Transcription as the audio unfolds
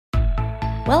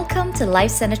Welcome to Life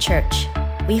Center Church.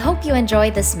 We hope you enjoy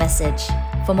this message.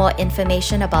 For more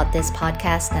information about this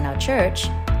podcast and our church,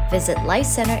 visit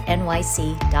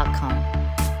lifecenternyc.com.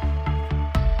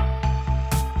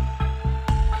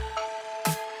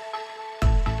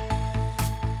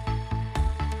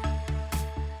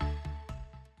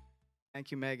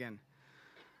 Thank you, Megan.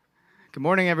 Good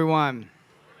morning, everyone.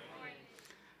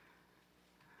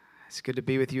 It's good to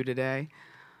be with you today.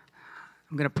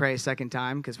 I'm going to pray a second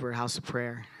time because we're a house of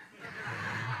prayer.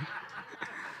 I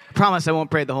promise I won't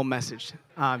pray the whole message,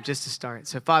 just to start.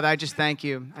 So, Father, I just thank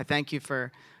you. I thank you for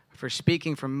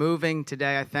speaking, for moving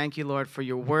today. I thank you, Lord, for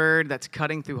your word that's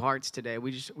cutting through hearts today.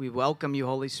 We welcome you,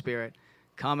 Holy Spirit.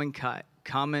 Come and cut.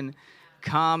 Come and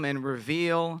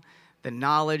reveal the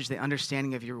knowledge, the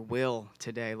understanding of your will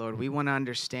today, Lord. We want to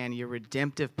understand your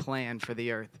redemptive plan for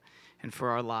the earth and for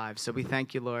our lives. So we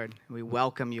thank you, Lord. We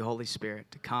welcome you, Holy Spirit,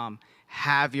 to come.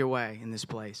 Have your way in this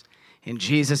place. In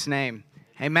Jesus' name,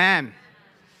 amen.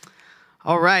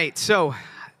 All right, so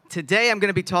today I'm going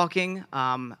to be talking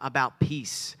about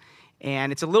peace.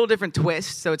 And it's a little different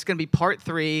twist. So it's going to be part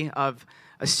 3 of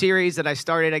a series that I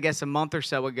started, I guess, a month or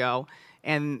so ago.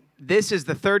 And this is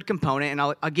the third component, and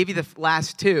I'll give you the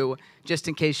last 2 just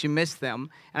in case you missed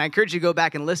them. And I encourage you to go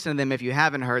back and listen to them if you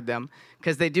haven't heard them,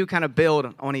 because they do kind of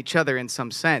build on each other in some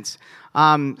sense.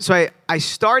 So I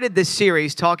started this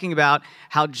series talking about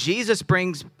how Jesus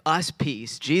brings us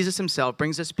peace. Jesus himself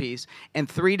brings us peace in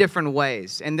 3 different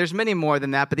ways. And there's many more than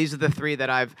that, but these are the 3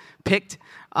 that I've picked.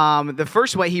 The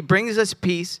first way, he brings us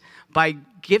peace by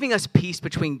giving us peace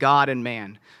between God and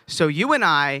man. So you and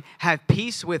I have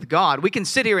peace with God. We can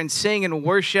sit here and sing and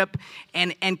worship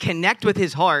and connect with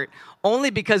his heart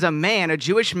only because a man, a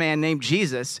Jewish man named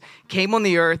Jesus, came on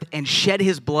the earth and shed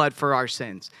his blood for our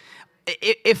sins.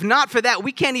 If not for that,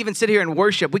 we can't even sit here and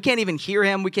worship. We can't even hear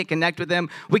him. We can't connect with him.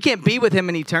 We can't be with him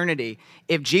in eternity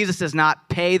if Jesus does not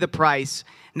pay the price.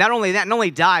 Not only that, not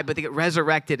only die, but to get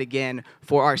resurrected again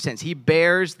for our sins. He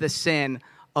bears the sin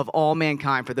of all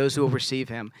mankind for those who will receive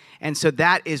him. And so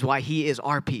that is why he is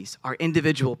our peace, our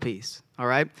individual peace, all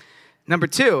right? Number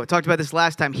 2, I talked about this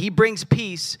last time. He brings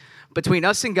peace between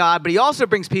us and God, but he also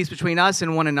brings peace between us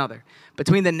and one another,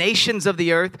 between the nations of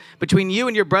the earth, between you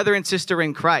and your brother and sister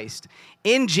in Christ.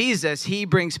 In Jesus, he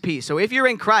brings peace. So if you're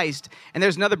in Christ and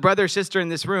there's another brother or sister in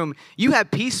this room, you have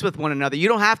peace with one another. You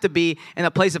don't have to be in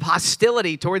a place of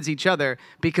hostility towards each other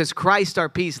because Christ, our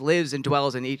peace, lives and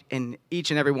dwells in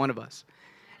each and every one of us.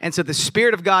 And so the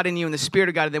Spirit of God in you and the Spirit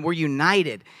of God in them, we're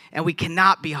united. And we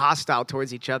cannot be hostile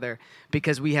towards each other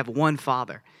because we have one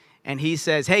Father. And he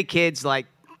says, hey, kids, like,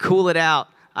 cool it out.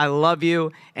 I love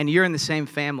you. And you're in the same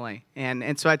family.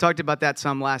 And so I talked about that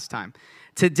some last time.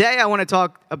 Today, I want to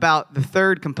talk about the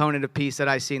third component of peace that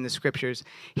I see in the Scriptures.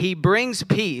 He brings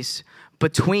peace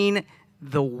between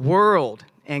the world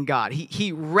and God.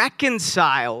 He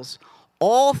reconciles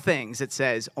all things, it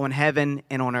says, on heaven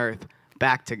and on earth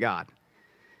back to God.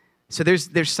 So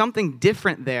there's something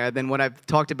different there than what I've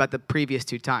talked about the previous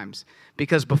 2 times.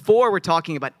 Because before we're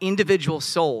talking about individual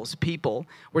souls, people.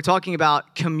 We're talking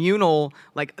about communal,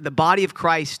 like the body of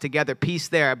Christ together, peace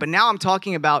there. But now I'm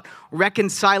talking about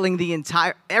reconciling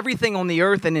everything on the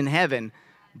earth and in heaven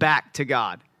back to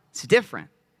God. It's different.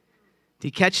 Do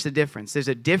you catch the difference? There's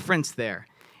a difference there.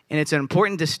 And it's an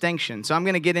important distinction. So I'm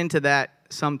going to get into that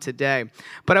some today.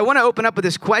 But I want to open up with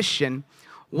this question.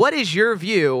 What is your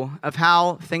view of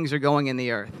how things are going in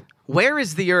the earth? Where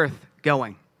is the earth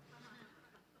going?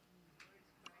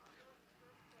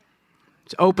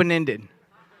 It's open-ended.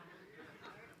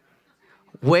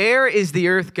 Where is the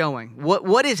earth going?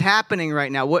 What is happening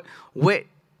right now? What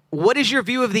is your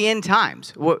view of the end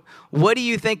times? What do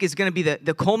you think is going to be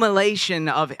the culmination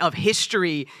of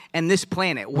history and this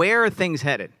planet? Where are things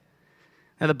headed?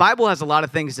 Now, the Bible has a lot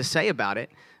of things to say about it.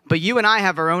 But you and I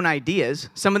have our own ideas,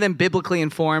 some of them biblically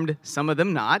informed, some of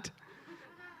them not.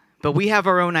 But we have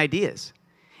our own ideas.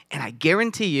 And I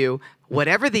guarantee you,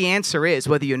 whatever the answer is,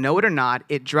 whether you know it or not,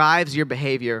 it drives your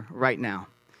behavior right now.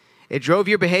 It drove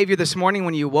your behavior this morning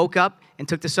when you woke up and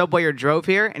took the subway or drove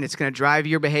here, and it's going to drive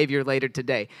your behavior later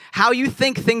today. How you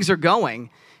think things are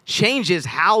going changes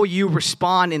how you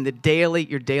respond in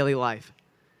your daily life.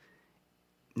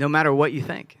 No matter what you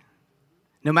think.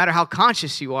 No matter how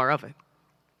conscious you are of it.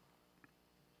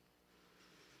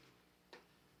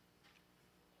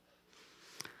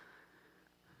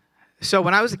 So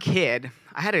when I was a kid,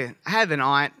 I had an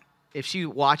aunt. If she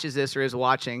watches this or is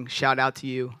watching, shout out to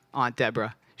you, Aunt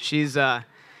Deborah. She's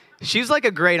like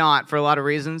a great aunt for a lot of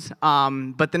reasons.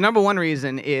 But the number one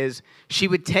reason is she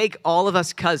would take all of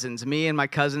us cousins, me and my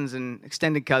cousins and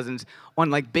extended cousins,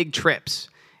 on like big trips.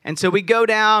 And so we go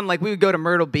down, like we would go to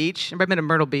Myrtle Beach. Everybody been to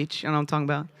Myrtle Beach? You know what I'm talking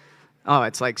about? Oh,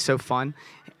 it's like so fun.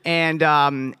 And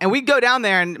we'd go down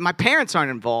there, and my parents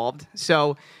aren't involved.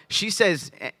 So she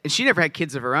says, and she never had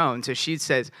kids of her own. So she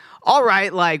says, all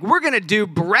right, like we're going to do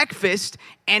breakfast,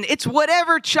 and it's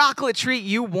whatever chocolate treat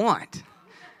you want.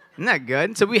 Isn't that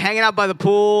good? So we hanging out by the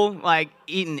pool, like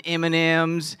eating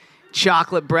M&Ms,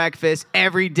 chocolate breakfast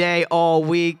every day, all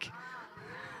week.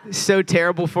 So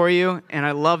terrible for you, and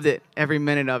I loved it, every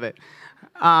minute of it.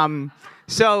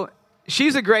 So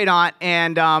she's a great aunt,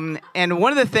 and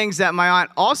one of the things that my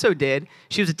aunt also did,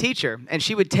 she was a teacher, and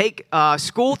she would take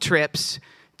school trips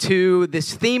to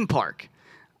this theme park.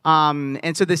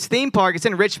 And so this theme park, it's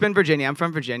in Richmond, Virginia. I'm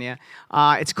from Virginia.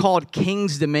 It's called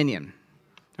King's Dominion.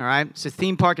 All right? It's a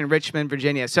theme park in Richmond,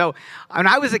 Virginia. So when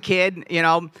I was a kid, you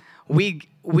know,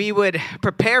 we would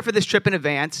prepare for this trip in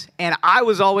advance, and I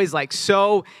was always like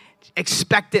so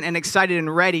expectant and excited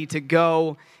and ready to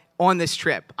go on this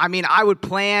trip. I mean, I would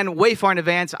plan way far in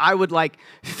advance. I would like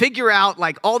figure out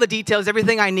like all the details,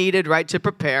 everything I needed, right, to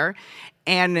prepare.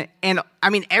 And I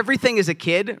mean, everything as a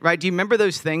kid, right? Do you remember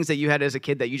those things that you had as a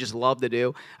kid that you just loved to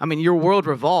do? I mean, your world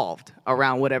revolved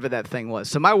around whatever that thing was.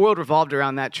 So my world revolved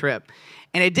around that trip.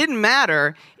 And it didn't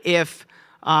matter if,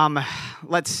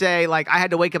 let's say, like I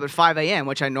had to wake up at 5 a.m.,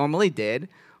 which I normally did.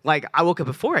 Like I woke up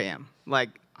at 4 a.m. Like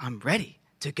I'm ready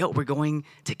to go. We're going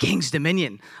to King's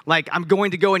Dominion. Like I'm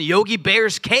going to go in Yogi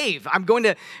Bear's cave. I'm going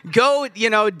to go, you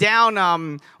know, down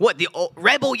the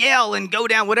Rebel Yell and go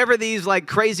down whatever these like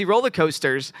crazy roller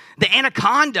coasters. The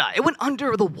Anaconda. It went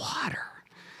under the water.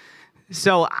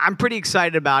 So I'm pretty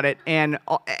excited about it, and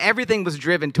everything was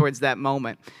driven towards that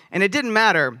moment. And it didn't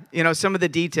matter, you know, some of the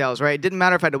details, right? It didn't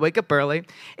matter if I had to wake up early.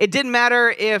 It didn't matter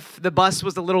if the bus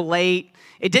was a little late.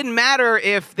 It didn't matter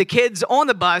if the kids on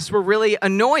the bus were really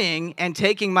annoying and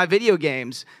taking my video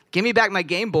games. Give me back my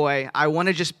Game Boy. I want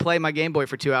to just play my Game Boy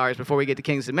for 2 hours before we get to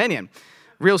King's Dominion.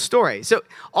 Real story. So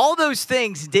all those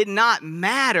things did not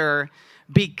matter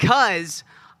because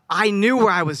I knew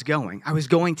where I was going. I was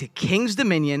going to King's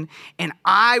Dominion, and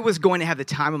I was going to have the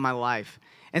time of my life.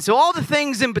 And so all the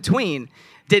things in between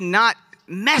did not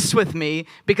mess with me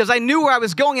because I knew where I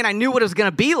was going, and I knew what it was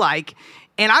going to be like,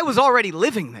 and I was already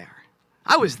living there.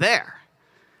 I was there.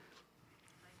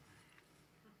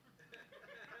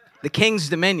 The King's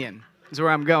Dominion is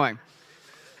where I'm going.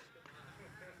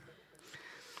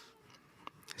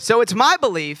 So it's my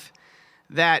belief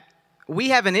that we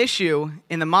have an issue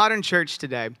in the modern church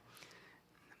today.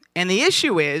 And the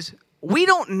issue is we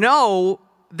don't know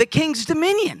the King's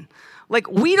Dominion. Like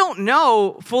we don't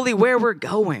know fully where we're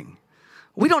going.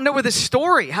 We don't know where the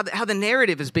story, how the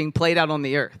narrative is being played out on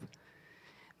the earth.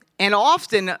 And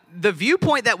often the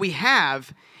viewpoint that we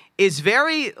have is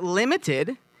very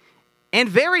limited and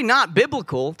very not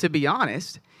biblical, to be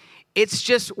honest. It's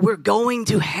just we're going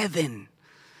to heaven.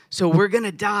 So we're going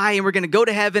to die and we're going to go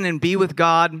to heaven and be with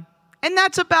God. And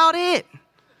that's about it.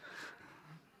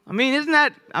 I mean, isn't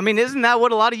that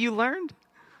what a lot of you learned?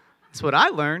 That's what I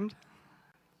learned.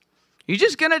 You're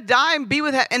just going to die and be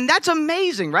with heaven. And that's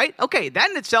amazing, right? Okay,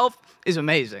 that in itself is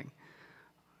amazing.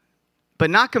 But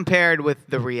not compared with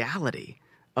the reality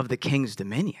of the King's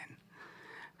Dominion.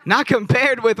 Not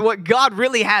compared with what God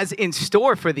really has in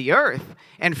store for the earth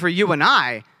and for you and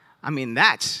I. I mean,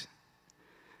 it's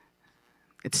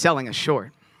selling us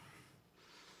short.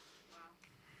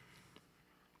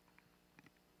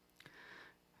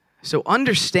 So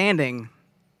understanding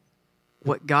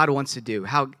what God wants to do,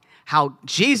 how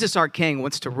Jesus, our King,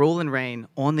 wants to rule and reign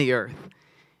on the earth,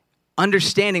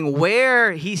 understanding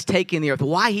where he's taking the earth,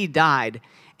 why he died,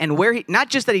 and where not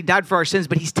just that he died for our sins,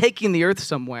 but he's taking the earth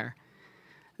somewhere,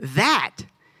 that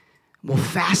will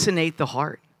fascinate the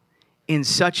heart in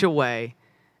such a way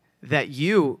that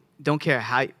you don't care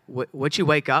what you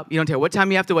wake up. You don't care what time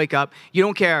you have to wake up. You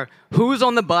don't care who's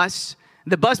on the bus.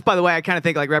 The bus, by the way, I kind of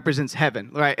think like represents heaven,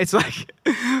 right? It's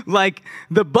like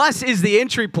the bus is the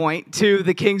entry point to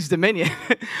the King's Dominion.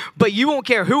 But you won't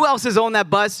care who else is on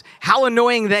that bus, how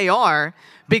annoying they are,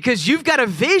 because you've got a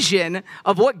vision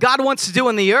of what God wants to do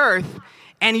on the earth,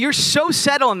 and you're so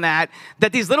set on that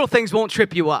these little things won't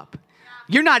trip you up.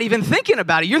 You're not even thinking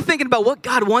about it. You're thinking about what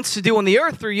God wants to do on the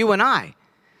earth through you and I.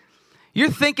 You're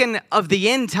thinking of the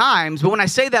end times, but when I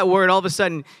say that word, all of a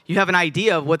sudden you have an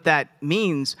idea of what that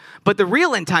means. But the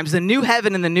real end times, the new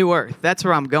heaven and the new earth, that's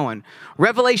where I'm going.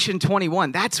 Revelation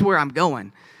 21, that's where I'm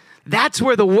going. That's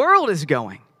where the world is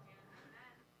going.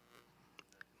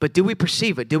 But do we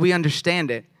perceive it? Do we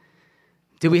understand it?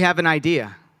 Do we have an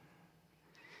idea?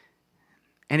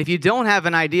 And if you don't have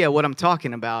an idea what I'm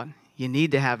talking about, you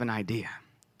need to have an idea.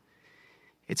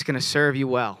 It's going to serve you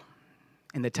well.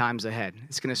 in the times ahead.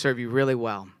 It's going to serve you really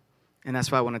well. And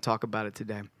that's why I want to talk about it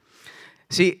today.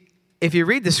 See, if you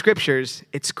read the scriptures,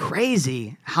 it's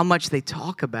crazy how much they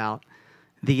talk about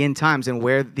the end times and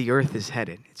where the earth is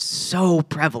headed. It's so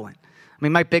prevalent. I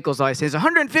mean, Mike Bickles always says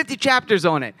 150 chapters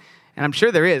on it. And I'm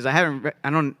sure there is. I haven't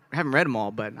read them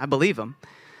all, but I believe them.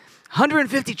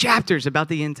 150 chapters about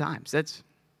the end times. That's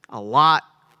a lot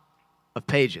of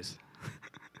pages.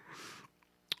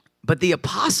 But the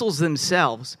apostles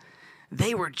themselves,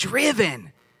 they were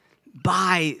driven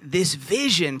by this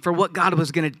vision for what God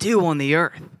was going to do on the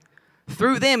earth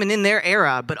through them and in their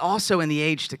era, but also in the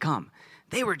age to come.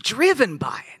 They were driven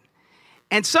by it.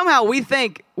 And somehow we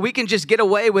think we can just get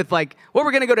away with like, well,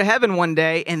 we're going to go to heaven one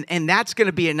day, and that's going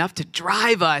to be enough to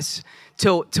drive us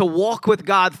to walk with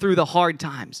God through the hard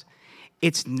times.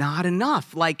 It's not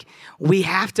enough. Like, we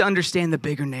have to understand the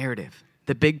bigger narrative,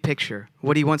 the big picture,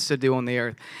 what he wants to do on the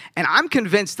earth. And I'm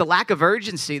convinced the lack of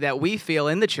urgency that we feel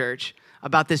in the church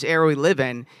about this era we live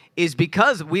in is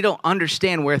because we don't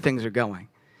understand where things are going.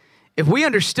 If we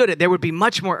understood it, there would be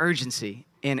much more urgency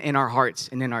in our hearts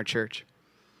and in our church.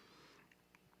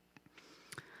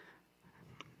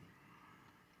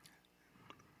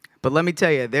 But let me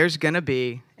tell you, there's going to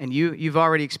be, and you've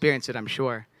already experienced it, I'm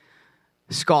sure,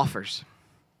 scoffers.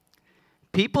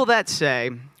 People that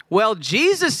say, well,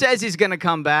 Jesus says he's going to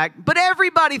come back, but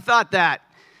everybody thought that.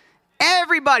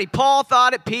 Everybody. Paul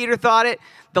thought it. Peter thought it.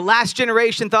 The last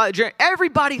generation thought it.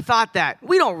 Everybody thought that.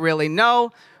 We don't really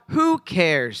know. Who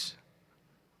cares?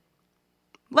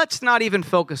 Let's not even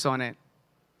focus on it.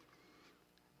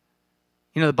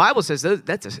 You know, the Bible says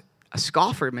that's a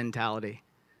scoffer mentality.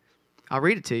 I'll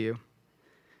read it to you.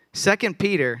 2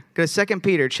 Peter, go to 2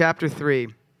 Peter chapter 3,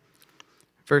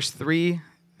 verse 3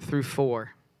 through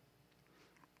 4.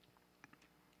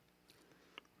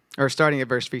 Or starting at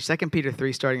verse 3. 2 Peter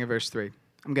 3, starting at verse 3.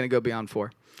 I'm going to go beyond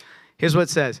 4. Here's what it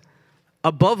says.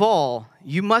 Above all,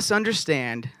 you must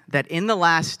understand that in the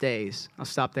last days, I'll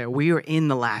stop there. We are in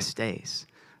the last days.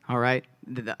 All right?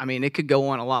 I mean, it could go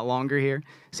on a lot longer here.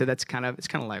 So it's kind of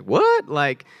like, what?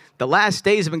 Like, the last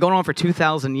days have been going on for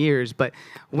 2,000 years. But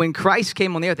when Christ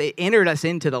came on the earth, it entered us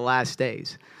into the last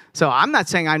days. So I'm not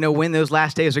saying I know when those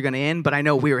last days are going to end, but I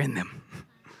know we're in them.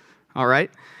 All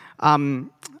right?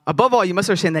 Above all, you must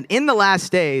understand that in the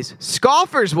last days,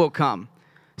 scoffers will come.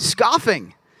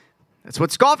 Scoffing. That's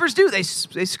what scoffers do. They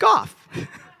scoff.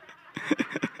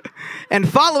 And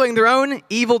following their own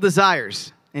evil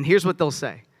desires. And here's what they'll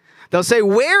say. They'll say,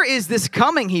 where is this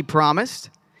coming he promised?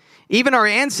 Even our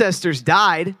ancestors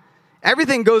died.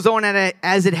 Everything goes on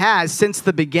as it has since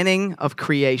the beginning of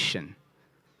creation.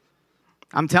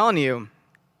 I'm telling you,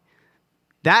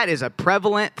 that is a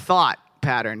prevalent thought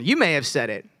pattern. You may have said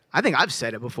it. I think I've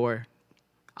said it before.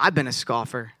 I've been a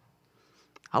scoffer.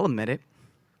 I'll admit it.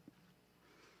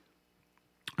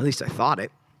 At least I thought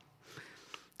it.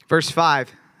 Verse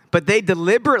 5, but they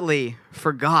deliberately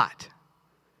forgot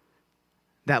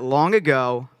that long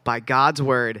ago, by God's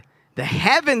word, the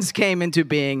heavens came into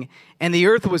being, and the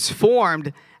earth was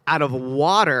formed out of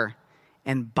water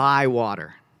and by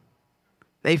water.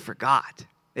 They forgot.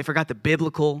 They forgot the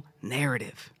biblical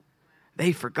narrative.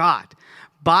 They forgot.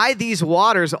 By these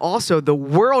waters also, the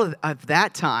world of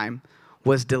that time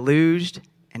was deluged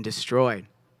and destroyed.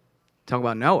 Talk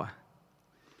about Noah.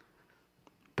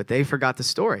 But they forgot the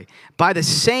story. By the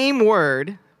same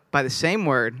word, all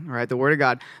right, the word of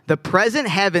God, the present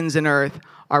heavens and earth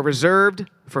are reserved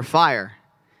for fire,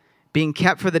 being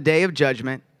kept for the day of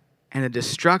judgment and the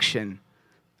destruction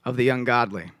of the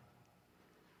ungodly.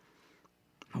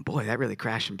 Oh boy, that really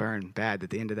crashed and burned bad at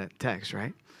the end of that text,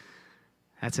 right?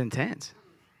 That's intense.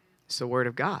 It's the word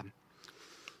of God.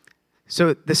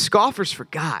 So the scoffers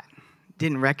forgot,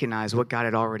 didn't recognize what God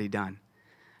had already done.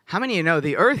 How many of you know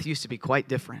the earth used to be quite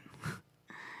different?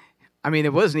 I mean,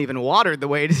 it wasn't even watered the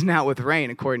way it is now with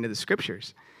rain, according to the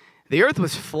scriptures. The earth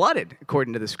was flooded,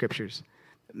 according to the scriptures.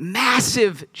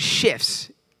 Massive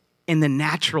shifts in the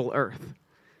natural earth.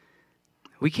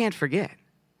 We can't forget.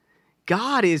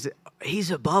 God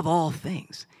he's above all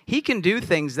things. He can do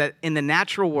things that in the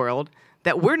natural world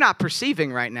that we're not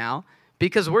perceiving right now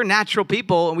because we're natural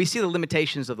people and we see the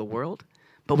limitations of the world.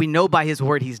 But we know by his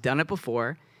word he's done it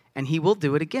before and he will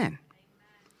do it again.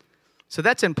 So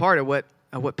that's in part of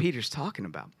what Peter's talking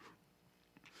about.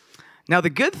 Now, the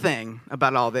good thing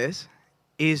about all this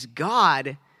is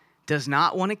God does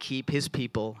not want to keep his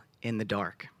people in the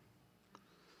dark.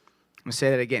 I'm going to say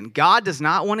that again. God does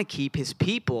not want to keep his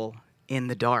people in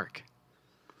the dark.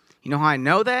 You know how I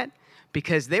know that?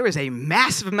 Because there is a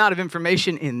massive amount of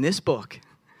information in this book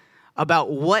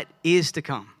about what is to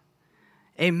come.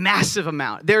 A massive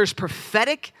amount. There's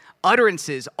prophetic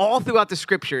utterances all throughout the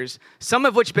scriptures, some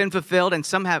of which have been fulfilled and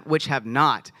some which have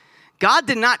not. God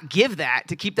did not give that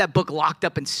to keep that book locked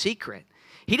up in secret.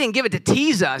 He didn't give it to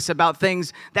tease us about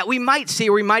things that we might see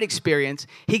or we might experience.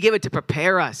 He gave it to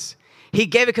prepare us. He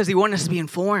gave it because he wanted us to be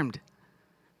informed.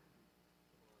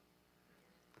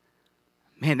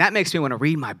 Man, that makes me want to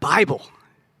read my Bible,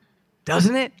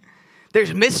 doesn't it?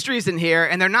 There's mysteries in here,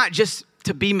 and they're not just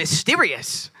to be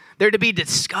mysterious. They're to be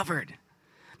discovered.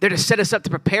 They're to set us up to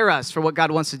prepare us for what God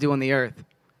wants to do on the earth.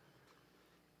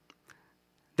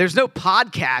 There's no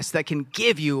podcast that can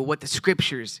give you what the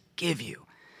scriptures give you.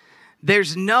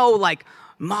 There's no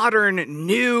modern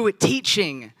new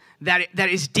teaching that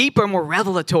is deeper, more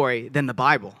revelatory than the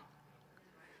Bible.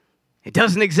 It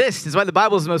doesn't exist. It's why the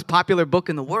Bible is the most popular book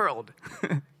in the world.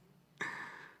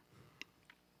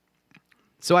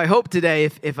 So I hope today,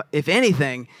 if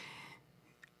anything,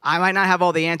 I might not have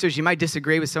all the answers. You might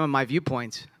disagree with some of my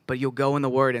viewpoints, but you'll go in the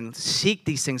Word and seek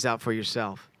these things out for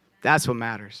yourself. That's what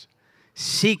matters.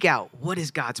 Seek out what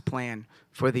is God's plan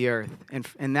for the earth,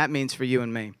 and that means for you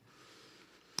and me.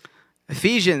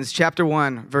 Ephesians chapter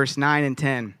 1, verse 9 and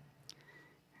 10.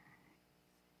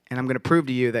 And I'm going to prove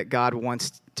to you that God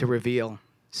wants to reveal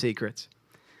secrets.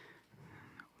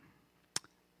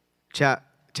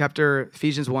 Chapter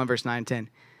Ephesians 1, verse 9 and 10.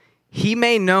 He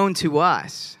made known to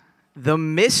us the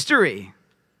mystery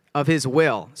of his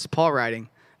will. It's Paul writing.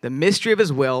 The mystery of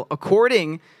his will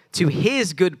according to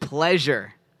his good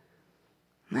pleasure.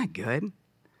 Isn't that good?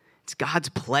 It's God's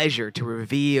pleasure to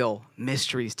reveal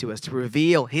mysteries to us, to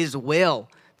reveal his will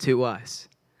to us.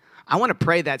 I want to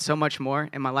pray that so much more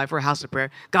in my life. We're a house of prayer.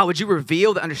 God, would you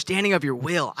reveal the understanding of your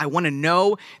will? I want to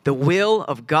know the will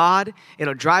of God.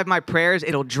 It'll drive my prayers.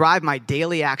 It'll drive my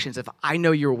daily actions if I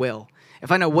know your will.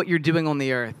 If I know what you're doing on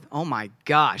the earth, oh my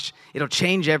gosh, it'll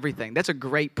change everything. That's a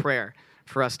great prayer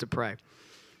for us to pray.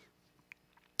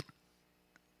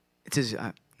 It says,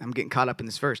 I'm getting caught up in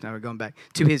this verse. Now we're going back.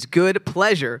 To his good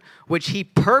pleasure, which he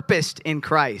purposed in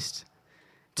Christ,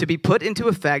 to be put into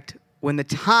effect when the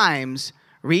times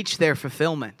reach their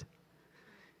fulfillment,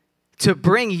 to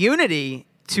bring unity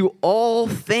to all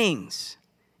things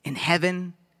in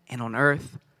heaven and on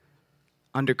earth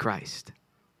under Christ.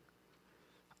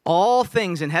 All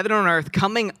things in heaven and on earth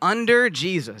coming under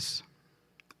Jesus.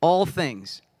 All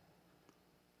things.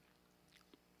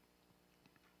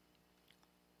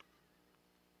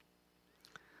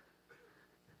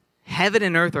 Heaven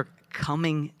and earth are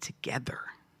coming together.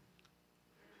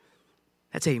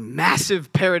 That's a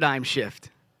massive paradigm shift.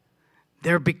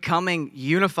 They're becoming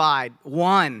unified,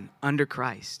 one under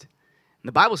Christ. And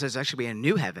the Bible says there should be a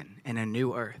new heaven and a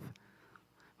new earth.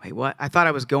 Wait, what? I thought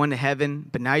I was going to heaven,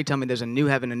 but now you tell me there's a new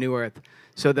heaven and a new earth.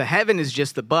 So the heaven is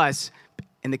just the bus,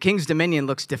 and the king's dominion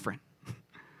looks different.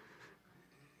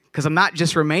 Because I'm not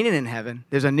just remaining in heaven.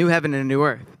 There's a new heaven and a new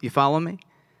earth. You follow me?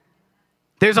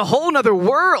 There's a whole nother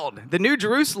world, the New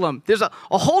Jerusalem. There's a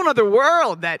whole nother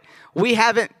world that we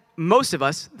haven't, most of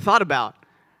us, thought about,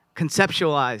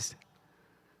 conceptualized.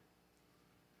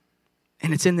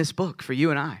 And it's in this book for you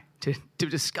and I to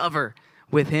discover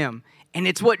with him. And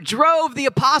it's what drove the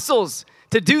apostles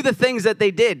to do the things that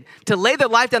they did, to lay their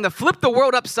life down, to flip the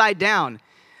world upside down.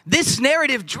 This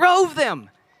narrative drove them.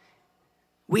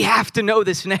 We have to know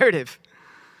this narrative.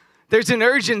 There's an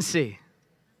urgency.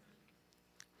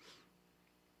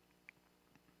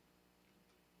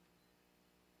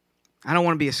 I don't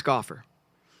want to be a scoffer.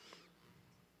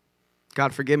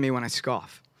 God, forgive me when I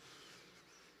scoff.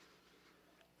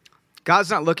 God's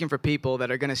not looking for people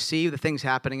that are going to see the things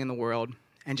happening in the world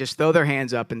and just throw their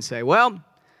hands up and say, well,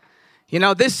 you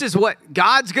know, this is what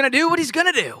God's going to do, what he's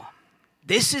going to do.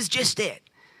 This is just it.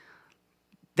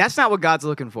 That's not what God's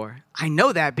looking for. I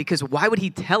know that because why would he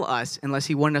tell us unless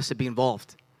he wanted us to be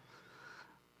involved?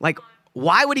 Like,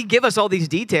 why would he give us all these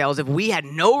details if we had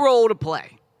no role to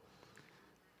play?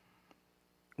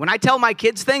 When I tell my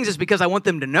kids things, it's because I want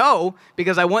them to know,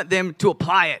 because I want them to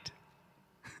apply it.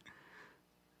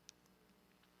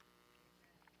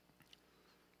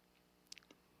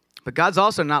 But God's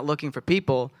also not looking for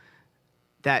people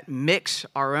that mix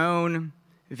our own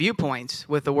viewpoints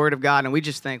with the Word of God, and we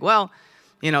just think, well,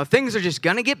 you know, things are just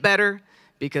going to get better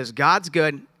because God's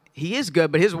good. He is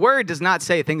good, but his Word does not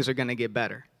say things are going to get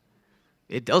better.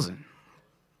 It doesn't.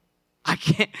 I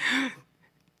can't.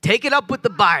 Take it up with the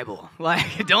Bible.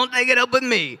 Like, don't take it up with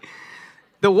me.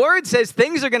 The Word says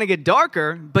things are going to get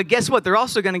darker, but guess what? They're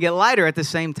also going to get lighter at the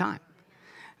same time.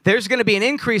 There's going to be an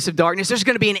increase of darkness. There's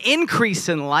going to be an increase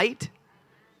in light.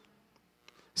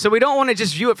 So we don't want to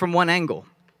just view it from one angle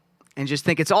and just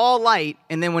think it's all light,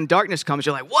 and then when darkness comes,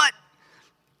 you're like, what?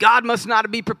 God must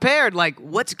not be prepared. Like,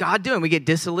 what's God doing? We get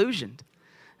disillusioned.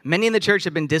 Many in the church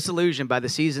have been disillusioned by the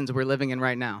seasons we're living in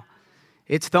right now.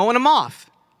 It's throwing them off.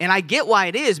 And I get why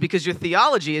it is, because your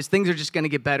theology is things are just going to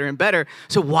get better and better.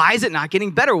 So why is it not getting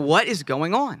better? What is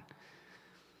going on?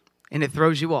 And it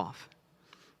throws you off.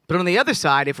 But on the other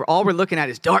side, if all we're looking at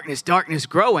is darkness, darkness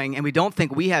growing, and we don't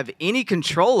think we have any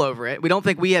control over it, we don't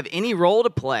think we have any role to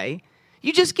play,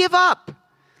 you just give up.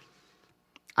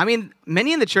 I mean,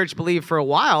 many in the church believe for a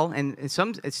while, and it's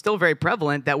still very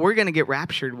prevalent, that we're going to get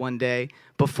raptured one day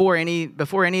before any of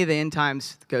the end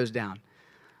times goes down.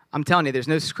 I'm telling you, there's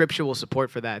no scriptural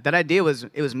support for that. That idea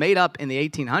was made up in the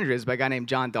 1800s by a guy named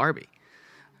John Darby.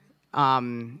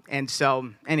 And so,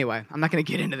 anyway, I'm not going to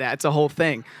get into that. It's a whole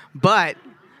thing. But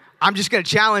I'm just going to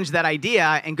challenge that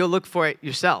idea and go look for it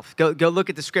yourself. Go look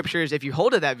at the scriptures if you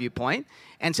hold to that viewpoint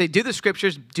and say, do the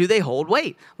scriptures, do they hold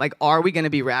weight? Like, are we going to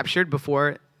be raptured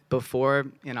before the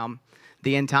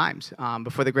end times,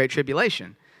 before the Great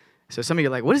Tribulation? So some of you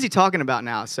are like, what is he talking about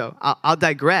now? So I'll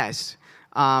digress.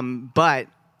 But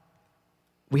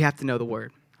we have to know the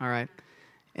word, all right?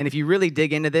 And if you really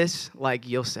dig into this, like,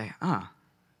 you'll say,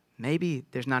 maybe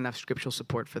there's not enough scriptural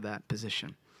support for that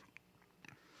position.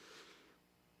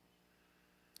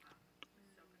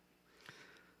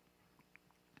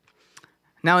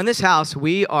 Now, in this house,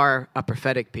 we are a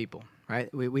prophetic people,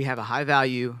 right? We have a high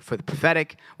value for the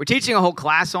prophetic. We're teaching a whole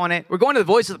class on it. We're going to the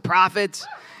voice of the prophets.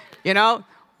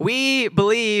 We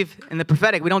believe in the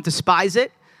prophetic. We don't despise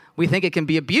it. We think it can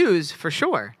be abused for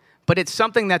sure. But it's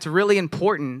something that's really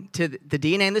important to the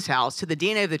DNA in this house, to the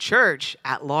DNA of the church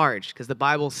at large, because the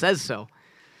Bible says so.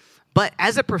 But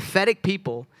as a prophetic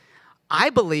people,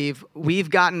 I believe we've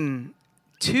gotten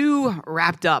too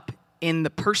wrapped up in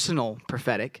the personal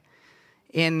prophetic,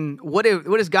 in what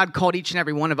has God called each and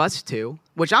every one of us to,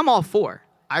 which I'm all for.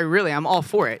 I'm all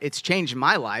for it. It's changed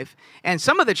my life. And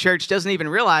some of the church doesn't even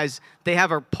realize they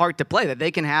have a part to play, that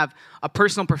they can have a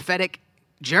personal prophetic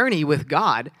journey with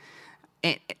God.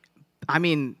 And I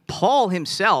mean, Paul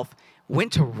himself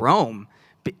went to Rome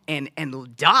and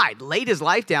died, laid his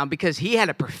life down because he had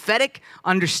a prophetic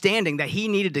understanding that he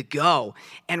needed to go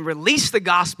and release the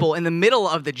gospel in the middle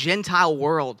of the Gentile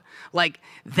world. Like,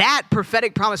 that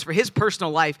prophetic promise for his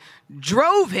personal life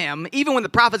drove him, even when the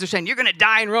prophets are saying, you're going to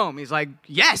die in Rome. He's like,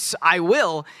 yes, I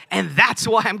will, and that's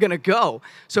why I'm going to go.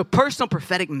 So personal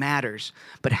prophetic matters.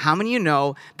 But how many of you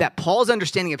know that Paul's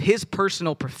understanding of his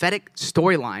personal prophetic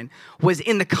storyline was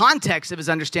in the context of his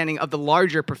understanding of the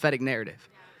larger prophetic narrative?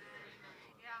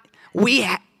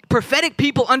 Prophetic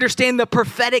people understand the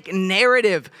prophetic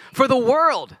narrative for the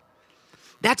world.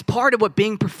 That's part of what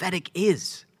being prophetic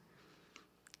is.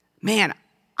 Man,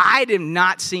 I did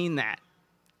not seen that.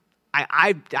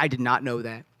 I did not know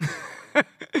that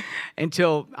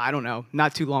until, I don't know,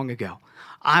 not too long ago.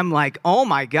 I'm like, oh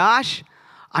my gosh,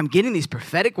 I'm getting these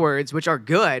prophetic words, which are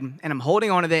good, and I'm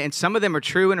holding on to them, and some of them are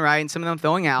true and right, and some of them I'm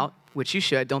throwing out, which you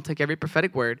should. Don't take every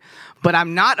prophetic word. But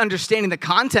I'm not understanding the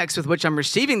context with which I'm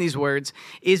receiving these words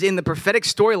is in the prophetic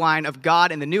storyline of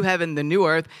God and the new heaven, the new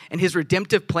earth, and his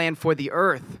redemptive plan for the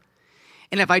earth.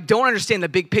 And if I don't understand the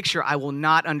big picture, I will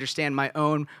not understand my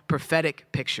own prophetic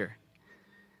picture.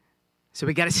 So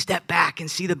we got to step back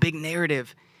and see the big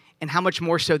narrative. And how much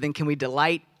more so then can we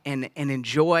delight and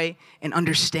enjoy and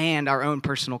understand our own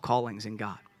personal callings in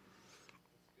God?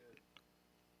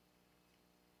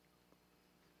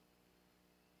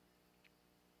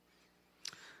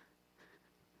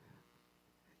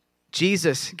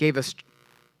 Jesus gave us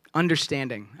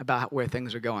understanding about where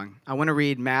things are going. I want to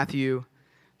read Matthew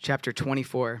chapter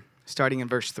 24, starting in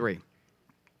verse 3.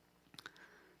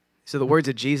 So the words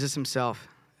of Jesus himself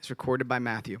is recorded by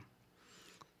Matthew.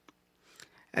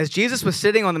 As Jesus was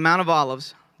sitting on the Mount of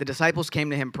Olives, the disciples came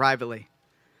to him privately.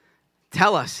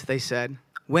 Tell us, they said,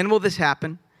 when will this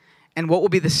happen? And what will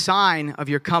be the sign of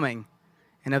your coming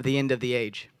and of the end of the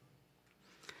age?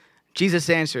 Jesus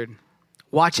answered,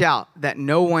 watch out that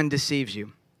no one deceives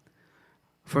you.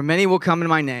 For many will come in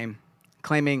my name,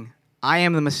 claiming, I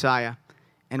am the Messiah,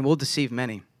 and will deceive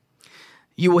many.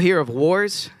 You will hear of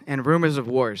wars and rumors of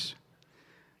wars,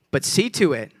 but see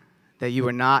to it that you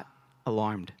are not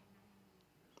alarmed.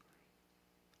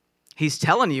 He's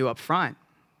telling you up front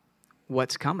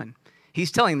what's coming. He's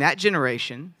telling that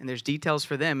generation, and there's details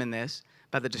for them in this,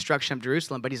 about the destruction of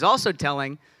Jerusalem, but he's also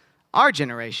telling our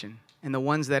generation, and the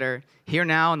ones that are here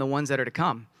now and the ones that are to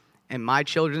come, and my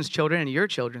children's children and your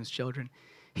children's children.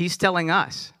 He's telling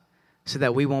us so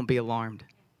that we won't be alarmed.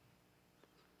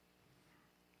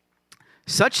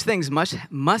 Such things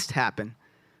must happen,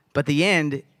 but the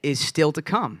end is still to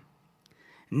come.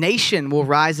 Nation will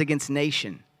rise against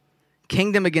nation,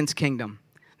 kingdom against kingdom.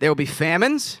 There will be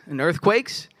famines and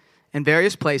earthquakes, in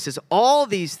various places. All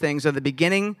these things are the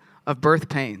beginning of birth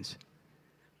pains.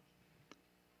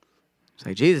 It's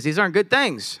like, Jesus, these aren't good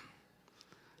things.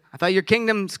 I thought your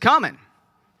kingdom's coming.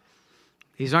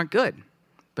 These aren't good.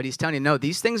 But he's telling you, no,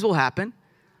 these things will happen.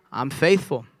 I'm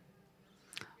faithful.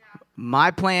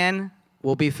 My plan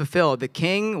will be fulfilled. The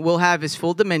king will have his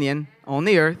full dominion on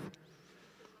the earth.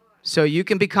 So you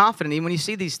can be confident, even when you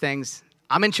see these things,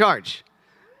 I'm in charge.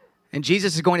 And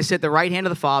Jesus is going to sit at the right hand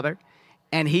of the Father,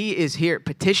 and he is here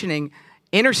petitioning,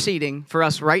 interceding for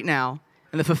us right now,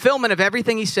 and the fulfillment of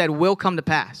everything he said will come to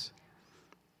pass.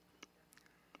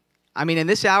 I mean, in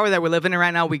this hour that we're living in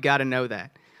right now, we got to know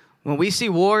that. When we see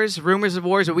wars, rumors of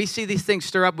wars, or we see these things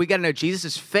stir up, we got to know Jesus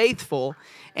is faithful,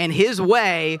 and his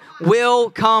way will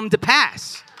come to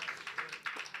pass.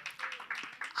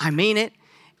 I mean it.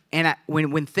 And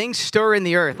when things stir in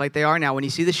the earth like they are now, when you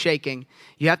see the shaking,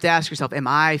 you have to ask yourself, am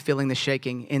I feeling the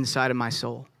shaking inside of my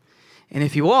soul? And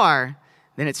if you are,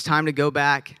 then it's time to go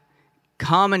back,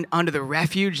 come under the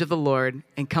refuge of the Lord,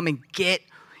 and come and get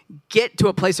to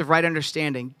a place of right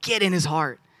understanding. Get in his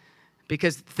heart.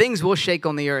 Because things will shake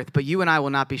on the earth, but you and I will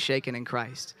not be shaken in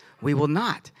Christ. We will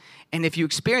not. And if you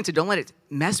experience it, don't let it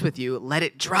mess with you. Let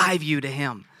it drive you to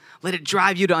him. Let it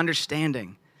drive you to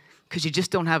understanding. Because you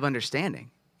just don't have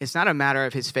understanding. It's not a matter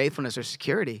of his faithfulness or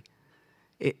security.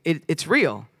 It's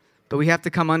real, but we have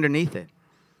to come underneath it,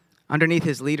 underneath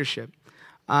his leadership.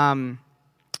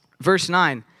 Verse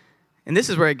 9, and this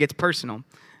is where it gets personal.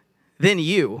 Then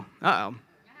you,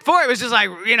 before it was just like,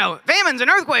 famines and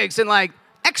earthquakes and like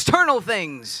external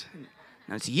things.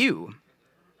 Now it's you.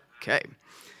 Okay.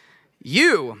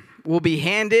 You will be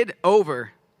handed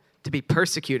over to be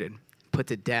persecuted, put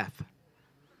to death.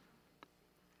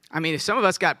 I mean, if some of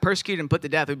us got persecuted and put to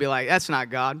death, we'd be like, that's not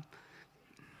God.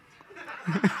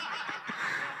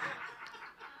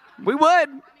 We would.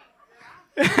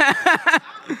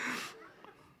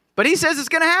 But he says it's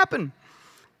going to happen.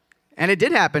 And it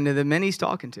did happen to the men he's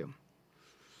talking to.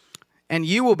 And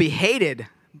you will be hated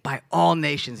by all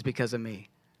nations because of me.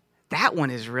 That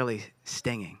one is really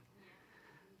stinging.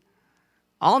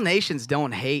 All nations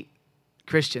don't hate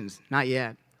Christians, not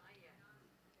yet.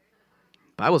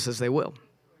 The Bible says they will.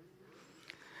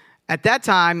 At that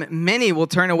time, many will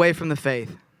turn away from the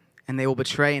faith, and they will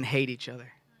betray and hate each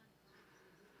other.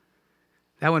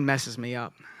 That one messes me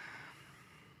up.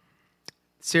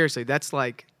 Seriously, that's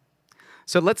like,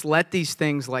 so let's let these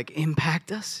things like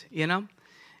impact us,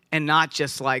 and not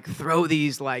just like throw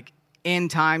these like end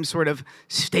time sort of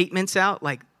statements out.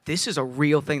 Like, this is a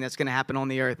real thing that's going to happen on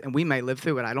the earth, and we may live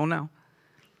through it. I don't know.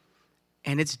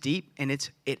 And it's deep, and if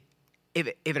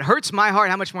it hurts my heart,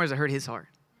 how much more does it hurt his heart?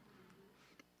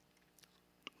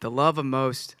 The love of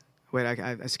most,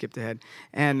 I skipped ahead,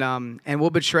 and will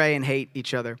betray and hate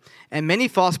each other. And many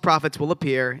false prophets will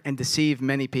appear and deceive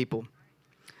many people.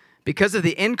 Because of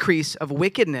the increase of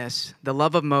wickedness, the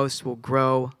love of most will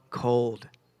grow cold.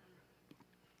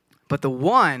 But the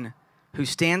one who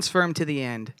stands firm to the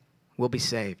end will be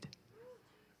saved.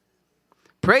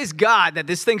 Praise God that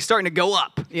this thing's starting to go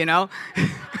up,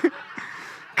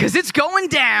 Because it's going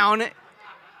down,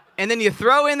 and then you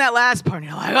throw in that last part, and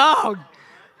you're like, oh,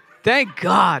 thank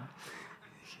God.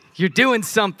 You're doing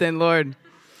something, Lord.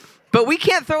 But we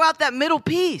can't throw out that middle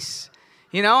piece.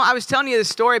 I was telling you this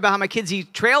story about how my kids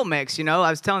eat trail mix. I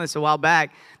was telling this a while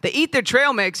back. They eat their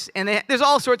trail mix, and there's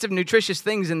all sorts of nutritious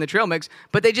things in the trail mix,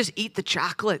 but they just eat the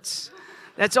chocolates.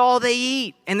 That's all they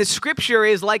eat. And the scripture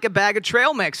is like a bag of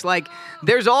trail mix. Like,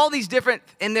 there's all these different,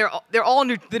 and they're all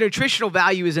the nutritional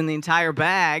value is in the entire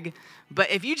bag. But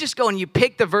if you just go and you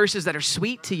pick the verses that are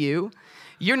sweet to you,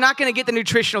 you're not going to get the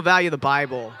nutritional value of the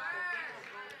Bible.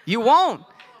 You won't.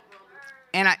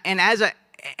 And as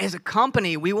a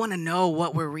company, we want to know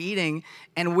what we're reading,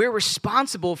 and we're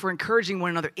responsible for encouraging one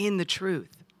another in the truth.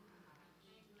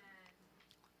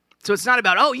 So it's not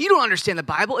about, oh, you don't understand the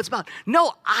Bible. It's about,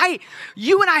 no,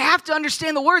 you and I have to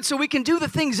understand the Word so we can do the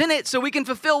things in it, so we can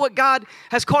fulfill what God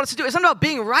has called us to do. It's not about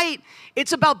being right.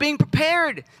 It's about being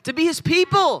prepared to be his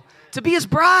people, to be his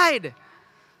bride.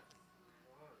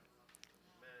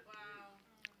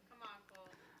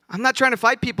 I'm not trying to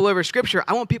fight people over scripture.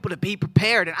 I want people to be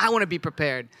prepared, and I want to be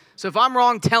prepared. So if I'm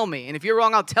wrong, tell me. And if you're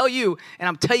wrong, I'll tell you, and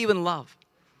I'll tell you in love.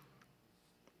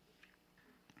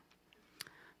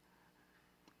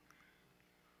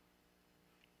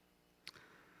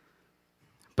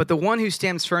 But the one who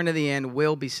stands firm to the end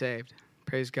will be saved.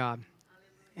 Praise God.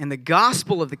 And the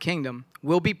gospel of the kingdom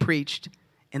will be preached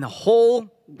in the whole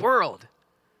world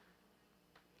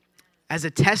as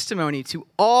a testimony to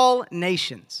all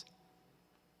nations.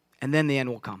 And then the end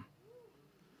will come.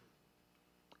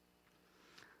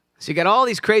 So you got all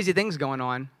these crazy things going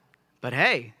on, But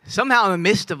hey, somehow in the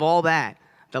midst of all that,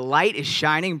 the light is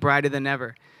shining brighter than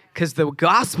ever because the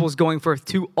gospel is going forth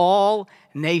to all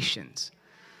nations.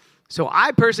 So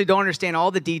I personally don't understand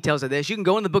all the details of this. You can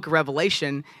go in the book of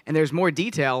Revelation, and there's more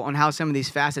detail on how some of these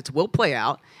facets will play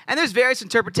out. And there's various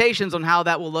interpretations on how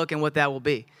that will look and what that will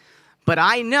be. But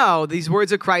I know these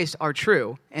words of Christ are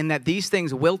true and that these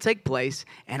things will take place.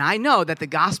 And I know that the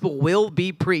gospel will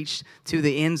be preached to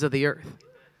the ends of the earth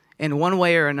in one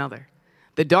way or another.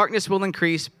 The darkness will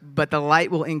increase, but the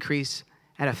light will increase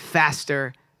at a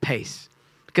faster pace.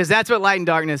 Because that's what light and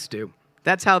darkness do.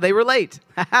 That's how they relate.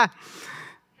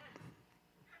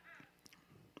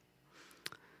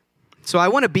 So I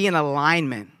want to be in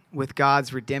alignment with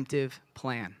God's redemptive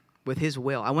plan, with his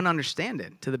will. I want to understand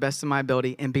it to the best of my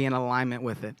ability and be in alignment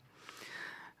with it.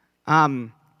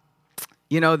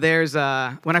 There's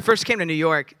when I first came to New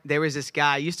York, there was this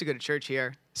guy. I used to go to church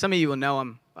here. Some of you will know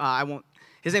him.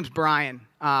 His name's Brian,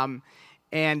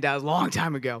 and a long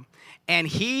time ago. And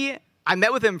I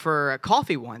met with him for a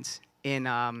coffee once in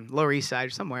Lower East Side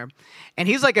or somewhere. And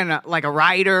he's like a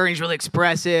writer, and he's really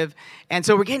expressive. And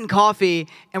so we're getting coffee,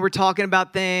 and we're talking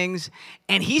about things.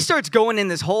 And he starts going in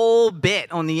this whole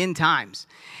bit on the end times.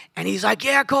 And he's like,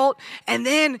 yeah, Colt. And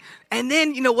then,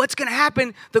 what's going to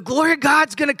happen? The glory of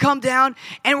God's going to come down,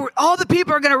 and all the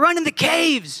people are going to run in the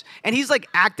caves. And he's like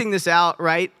acting this out,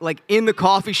 right? Like in the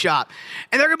coffee shop.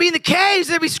 And they're going to be in the caves.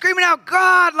 They'll be screaming out,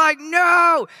 God, like,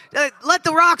 no, let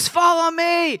the rocks fall on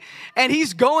me. And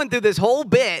he's going through this whole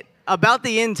bit about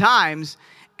the end times.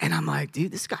 And I'm like,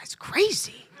 dude, this guy's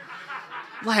crazy.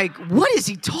 Like, what is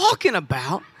he talking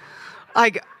about?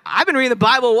 Like, I've been reading the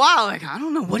Bible a while. Like, I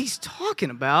don't know what he's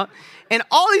talking about. And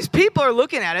all these people are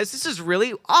looking at us. This is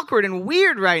really awkward and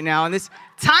weird right now in this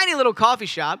tiny little coffee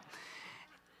shop.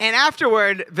 And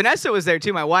afterward, Vanessa was there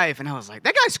too, my wife. And I was like,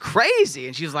 that guy's crazy.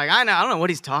 And she was like, I don't know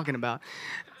what he's talking about.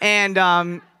 And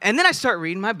then I start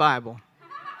reading my Bible.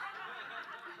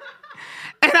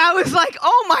 And I was like,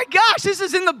 oh my gosh, this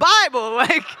is in the Bible.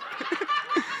 Like,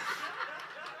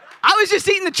 I was just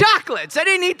eating the chocolates. I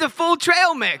didn't eat the full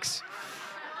trail mix.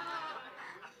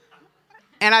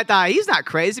 And I thought, he's not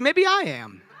crazy. Maybe I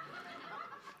am.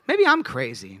 Maybe I'm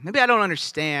crazy. Maybe I don't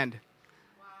understand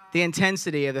the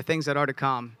intensity of the things that are to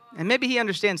come. And maybe he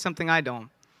understands something I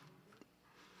don't.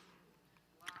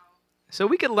 So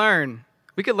we could learn.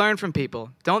 We could learn from people.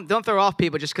 Don't throw off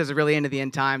people just because they're really into the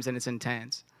end times and it's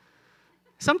intense.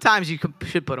 Sometimes you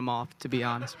should put them off, to be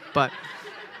honest. But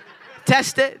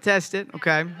test it,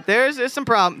 okay? There's some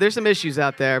problem. There's some issues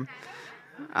out there.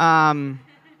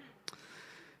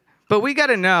 But we got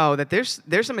to know that there's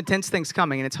some intense things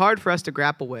coming, and it's hard for us to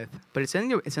grapple with. But it's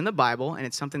in the Bible, and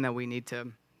it's something that we need to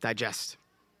digest.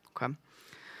 Okay.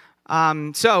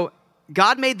 So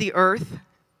God made the earth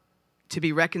to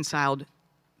be reconciled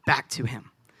back to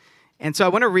Him, and so I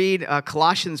want to read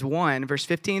Colossians 1, verse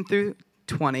 15 through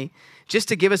 20, just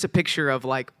to give us a picture of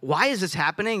like why is this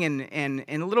happening, and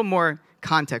a little more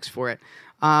context for it.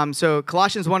 So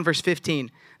Colossians 1, verse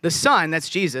 15. The Son, that's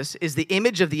Jesus, is the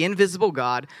image of the invisible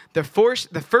God, the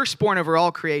firstborn over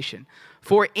all creation.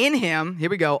 For in him,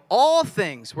 here we go, all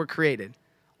things were created.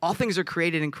 All things are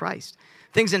created in Christ.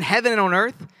 Things in heaven and on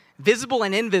earth, visible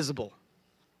and invisible.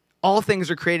 All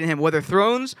things are created in him, whether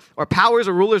thrones or powers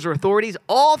or rulers or authorities,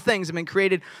 all things have been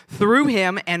created through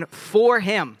him and for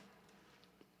him.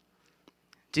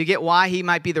 Do you get why he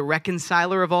might be the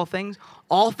reconciler of all things?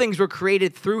 All things were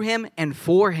created through him and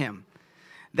for him.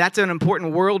 That's an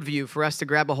important worldview for us to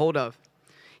grab a hold of.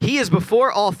 He is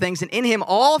before all things, and in him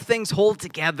all things hold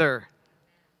together.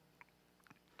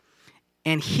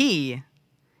 And he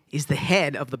is the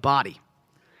head of the body,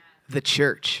 the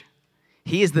church.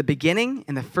 He is the beginning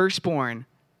and the firstborn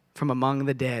from among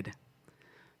the dead,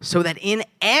 so that in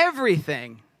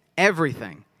everything,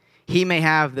 he may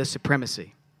have the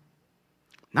supremacy.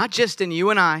 Not just in you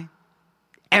and I,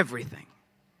 everything.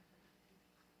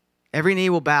 Every knee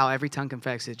will bow, every tongue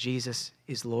confess that Jesus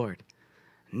is Lord.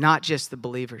 Not just the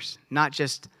believers, not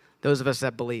just those of us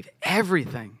that believe.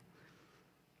 Everything.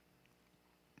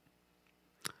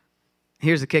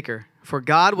 Here's the kicker. For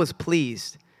God was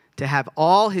pleased to have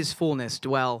all his fullness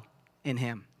dwell in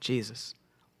him, Jesus.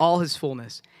 All his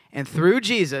fullness. And through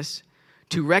Jesus,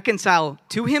 to reconcile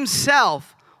to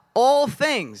himself all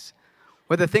things,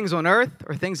 whether things on earth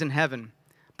or things in heaven,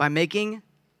 by making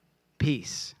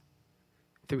peace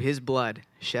through his blood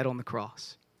shed on the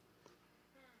cross.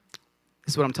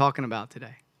 This is what I'm talking about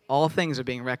today. All things are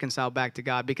being reconciled back to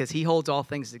God because he holds all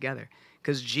things together.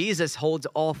 Because Jesus holds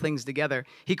all things together.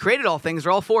 He created all things.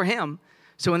 They're all for him.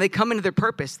 So when they come into their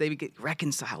purpose, they get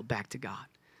reconciled back to God.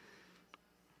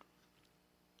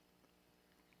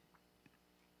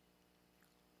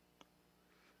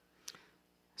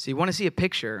 So you want to see a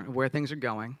picture of where things are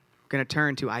going. We're going to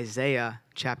turn to Isaiah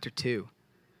chapter 2,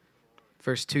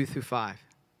 verse 2 through 5.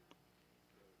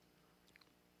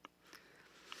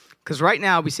 Because right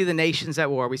now we see the nations at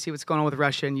war. We see what's going on with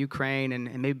Russia and Ukraine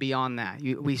and maybe beyond that.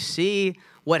 We see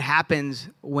what happens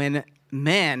when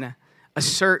men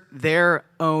assert their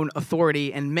own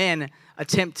authority and men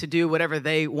attempt to do whatever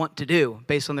they want to do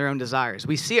based on their own desires.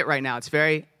 We see it right now. It's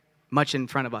very much in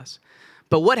front of us.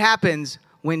 But what happens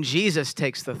when Jesus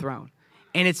takes the throne?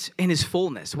 And it's in his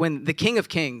fullness. When the King of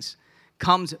Kings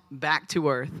comes back to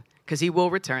earth, because he will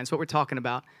return. That's what we're talking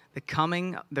about. The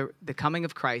coming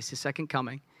of Christ, his second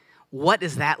coming. What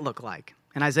does that look like?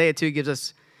 And Isaiah 2 gives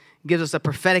us a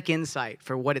prophetic insight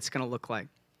for what it's going to look like.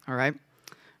 All right?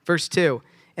 Verse 2.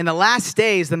 In the last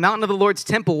days, the mountain of the Lord's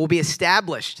temple will be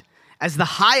established as the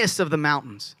highest of the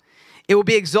mountains. It will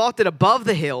be exalted above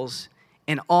the hills,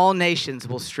 and all nations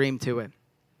will stream to it.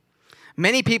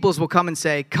 Many peoples will come and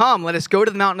say, "Come, let us go to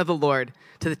the mountain of the Lord,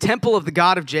 to the temple of the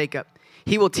God of Jacob.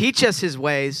 He will teach us his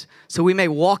ways, so we may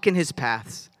walk in his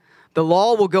paths. The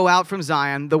law will go out from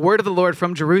Zion, the word of the Lord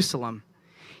from Jerusalem.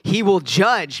 He will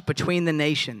judge between the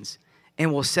nations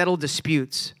and will settle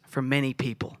disputes for many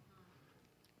people."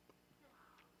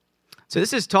 So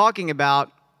this is talking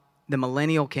about the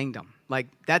millennial kingdom. Like,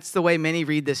 that's the way many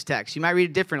read this text. You might read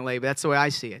it differently, but that's the way I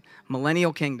see it.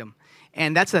 Millennial kingdom.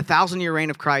 And that's the 1,000-year reign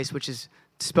of Christ, which is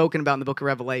spoken about in the book of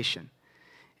Revelation.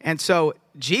 And so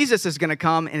Jesus is going to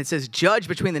come, and it says, judge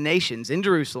between the nations in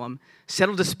Jerusalem,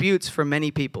 settle disputes for many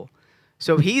people.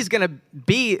 So he's going to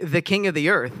be the king of the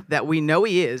earth that we know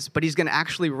he is, but he's going to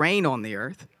actually reign on the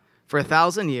earth for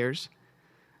 1,000 years.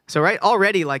 So right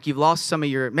already, like, you've lost some of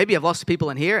your, maybe I've lost people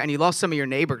in here, and you lost some of your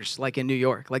neighbors, like in New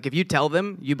York. Like, if you tell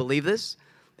them you believe this,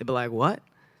 they'd be like, what?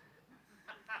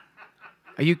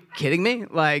 Are you kidding me?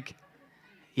 Like,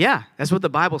 yeah, that's what the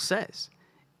Bible says.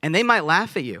 And they might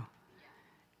laugh at you.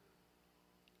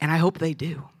 And I hope they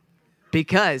do,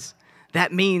 because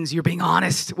that means you're being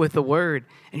honest with the word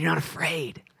and you're not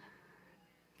afraid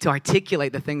to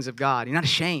articulate the things of God. You're not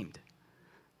ashamed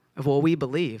of what we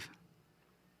believe.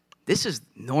 This is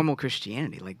normal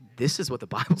Christianity. Like, this is what the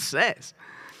Bible says.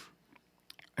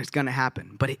 It's going to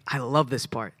happen. But I love this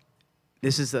part.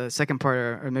 This is the second part,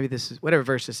 or maybe this is, whatever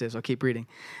verse this is, I'll keep reading.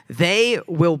 They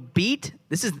will beat,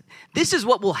 this is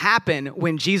what will happen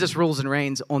when Jesus rules and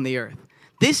reigns on the earth.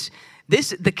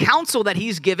 The counsel that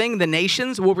he's giving the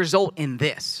nations will result in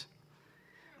this.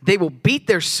 They will beat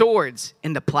their swords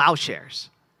into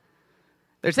plowshares.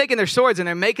 They're taking their swords and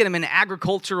they're making them an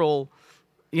agricultural,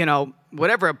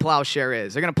 whatever a plowshare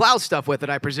is. They're going to plow stuff with it,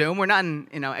 I presume. We're not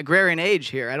in, agrarian age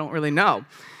here. I don't really know.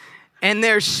 And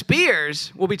their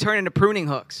spears will be turned into pruning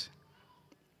hooks.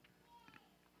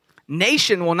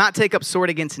 Nation will not take up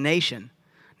sword against nation,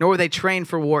 nor will they train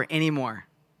for war anymore.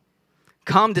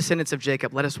 Come, descendants of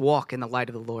Jacob, let us walk in the light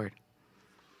of the Lord.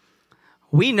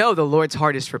 We know the Lord's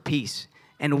heart is for peace.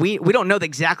 And we don't know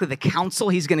exactly the counsel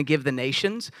he's going to give the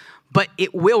nations, but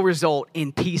it will result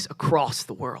in peace across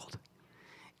the world.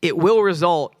 It will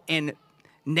result in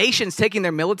nations taking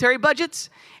their military budgets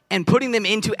and putting them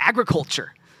into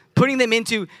agriculture, putting them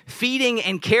into feeding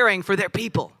and caring for their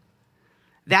people.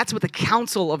 That's what the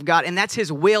counsel of God, and that's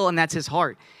his will and that's his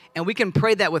heart. And we can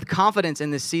pray that with confidence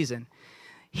in this season.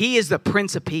 He is the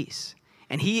Prince of Peace,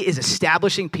 and he is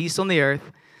establishing peace on the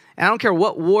earth. And I don't care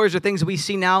what wars or things we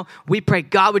see now, we pray,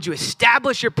 God, would you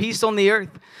establish your peace on the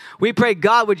earth? We pray,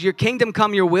 God, would your kingdom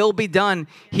come, your will be done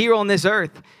here on this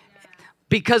earth?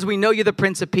 Because we know you're the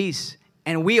Prince of Peace,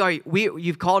 and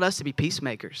you've called us to be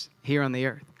peacemakers here on the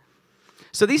earth.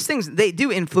 So these things, they do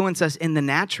influence us in the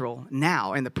natural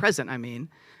now, in the present,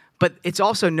 but it's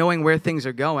also knowing where things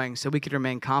are going so we can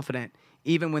remain confident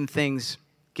even when things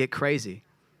get crazy.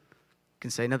 You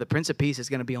can say, no, the Prince of Peace is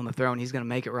going to be on the throne. He's going to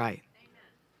make it right.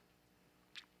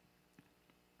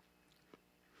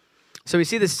 So we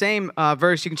see the same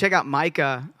verse. You can check out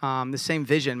Micah, the same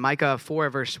vision, Micah 4,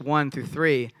 verse 1 through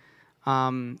 3.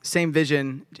 Same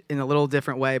vision in a little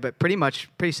different way, but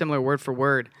pretty similar word for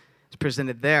word is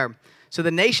presented there. So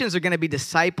the nations are going to be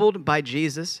discipled by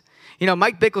Jesus.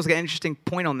 Mike Bickle's got an interesting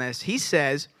point on this. He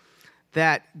says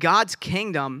that God's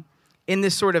kingdom in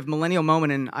this sort of millennial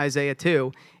moment in Isaiah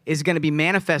 2 is going to be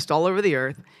manifest all over the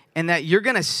earth, and that you're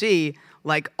going to see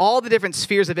like all the different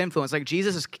spheres of influence. Like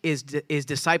Jesus is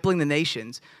discipling the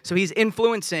nations. So he's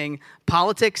influencing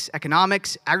politics,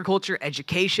 economics, agriculture,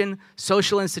 education,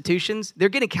 social institutions. They're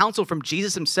getting counsel from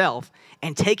Jesus himself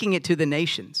and taking it to the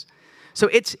nations. So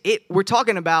we're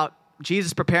talking about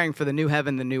Jesus preparing for the new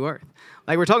heaven, the new earth.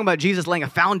 Like, we're talking about Jesus laying a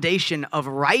foundation of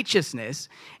righteousness,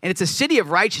 and it's a city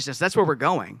of righteousness. That's where we're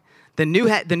going.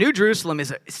 The New Jerusalem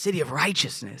is a city of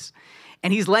righteousness.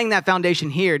 And he's laying that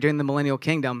foundation here during the millennial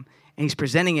kingdom, and he's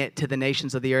presenting it to the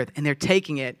nations of the earth, and they're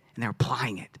taking it and they're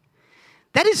applying it.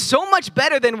 That is so much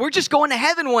better than we're just going to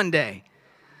heaven one day.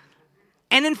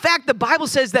 And in fact, the Bible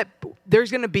says that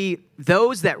there's going to be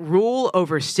those that rule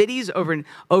over cities,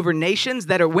 over nations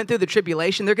that went through the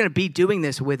tribulation. They're going to be doing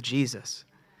this with Jesus.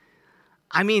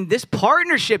 I mean, this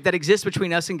partnership that exists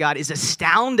between us and God is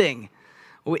astounding.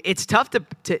 It's tough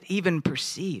to even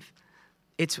perceive.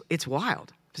 It's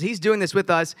wild. Because he's doing this with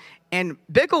us. And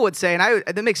Bickle would say, and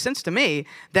that makes sense to me,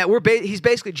 that he's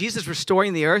basically Jesus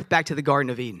restoring the earth back to the Garden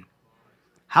of Eden.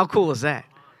 How cool is that?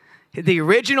 The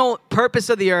original purpose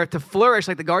of the earth to flourish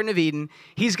like the Garden of Eden,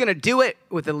 he's going to do it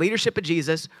with the leadership of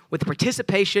Jesus, with the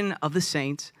participation of the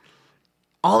saints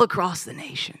all across the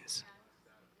nations.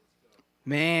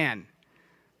 Man,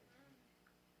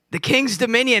 the king's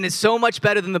dominion is so much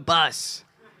better than the bus.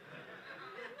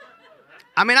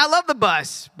 I mean, I love the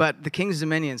bus, but the king's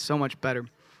dominion is so much better.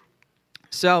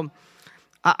 So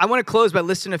I want to close by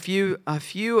listing a few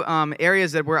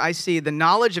areas where I see the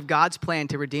knowledge of God's plan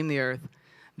to redeem the earth.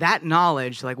 That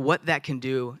knowledge, like what that can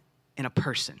do in a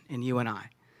person, in you and I.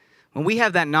 When we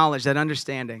have that knowledge, that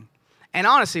understanding, and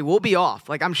honestly, we'll be off.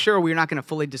 Like, I'm sure we're not going to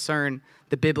fully discern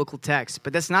the biblical text,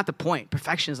 but that's not the point.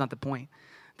 Perfection is not the point.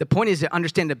 The point is to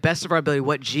understand to the best of our ability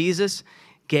what Jesus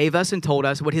gave us and told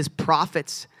us, what his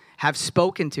prophets have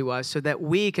spoken to us so that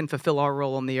we can fulfill our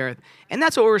role on the earth. And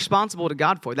that's what we're responsible to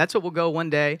God for. That's what we'll go one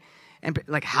day and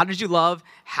like, how did you love?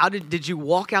 How did you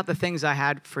walk out the things I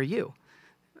had for you?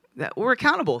 That we're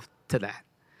accountable to that.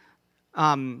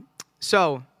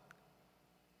 So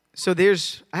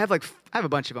I have a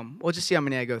bunch of them. We'll just see how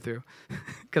many I go through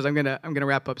because I'm gonna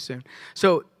wrap up soon.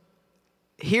 So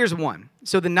here's one.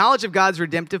 So the knowledge of God's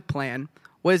redemptive plan,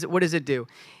 what does it do?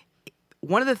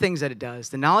 One of the things that it does,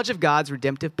 the knowledge of God's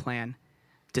redemptive plan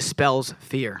dispels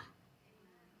fear.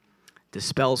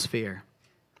 Dispels fear.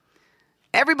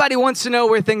 Everybody wants to know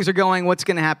where things are going, what's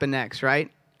going to happen next,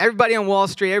 right? Everybody on Wall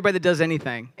Street, everybody that does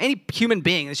anything, any human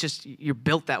being, it's just you're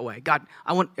built that way. God,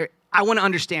 I want to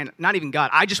understand, not even God,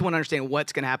 I just want to understand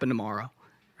what's going to happen tomorrow,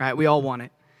 right? We all want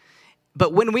it.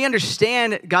 But when we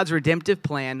understand God's redemptive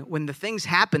plan, when the things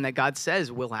happen that God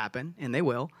says will happen, and they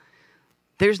will,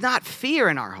 there's not fear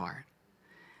in our heart.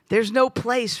 There's no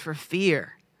place for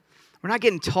fear. We're not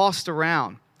getting tossed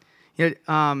around. You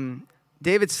know,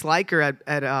 David Sliker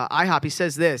at IHOP, he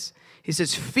says this. He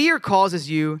says, fear causes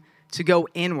you to go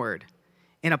inward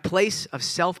in a place of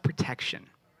self-protection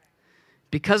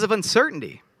because of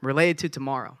uncertainty related to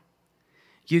tomorrow.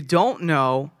 You don't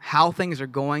know how things are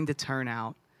going to turn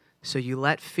out, so you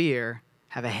let fear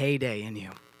have a heyday in you.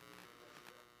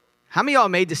 How many of y'all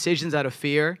made decisions out of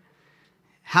fear?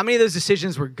 How many of those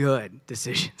decisions were good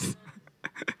decisions?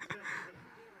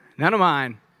 None of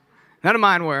mine. None of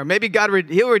mine were. Maybe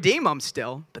he'll redeem them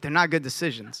still, but they're not good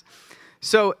decisions.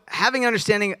 So having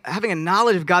understanding, having a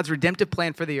knowledge of God's redemptive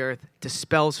plan for the earth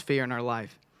dispels fear in our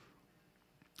life.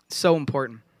 So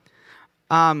important.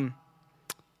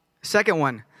 Second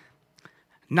one,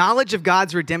 knowledge of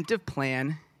God's redemptive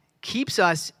plan keeps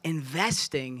us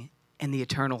investing in the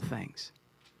eternal things.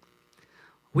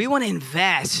 We want to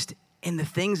invest in the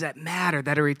things that matter,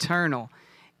 that are eternal.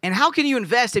 And how can you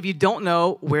invest if you don't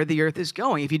know where the earth is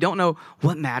going, if you don't know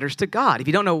what matters to God, if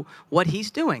you don't know what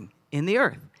he's doing in the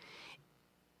earth?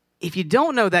 If you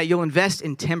don't know that, you'll invest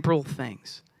in temporal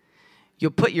things.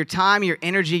 You'll put your time, your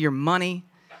energy, your money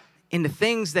into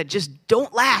things that just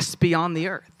don't last beyond the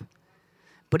earth.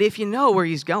 But if you know where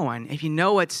he's going, if you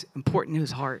know what's important to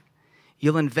his heart,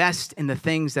 you'll invest in the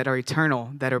things that are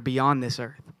eternal, that are beyond this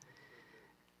earth.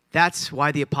 That's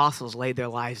why the apostles laid their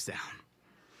lives down.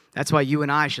 That's why you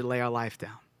and I should lay our life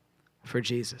down for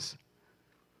Jesus.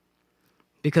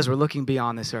 Because we're looking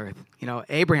beyond this earth. You know,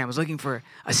 Abraham was looking for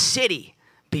a city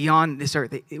beyond this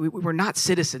earth. We're not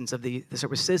citizens of this earth.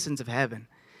 We're citizens of heaven.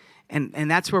 And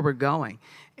that's where we're going.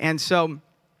 And so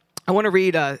I want to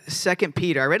read 2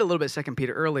 Peter. I read a little bit of 2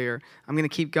 Peter earlier. I'm going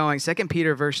to keep going. 2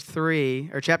 Peter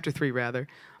chapter 3 rather,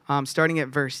 starting at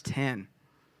verse 10.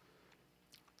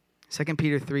 2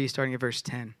 Peter 3, starting at verse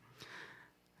 10.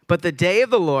 But the day of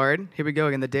the Lord, here we go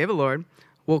again, the day of the Lord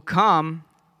will come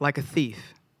like a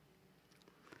thief.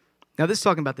 Now this is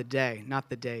talking about the day, not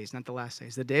the days, not the last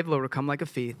days. The day of the Lord will come like a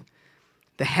thief.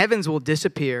 The heavens will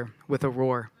disappear with a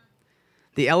roar.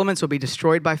 The elements will be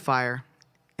destroyed by fire,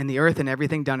 and the earth and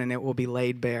everything done in it will be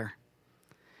laid bare.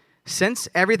 Since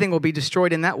everything will be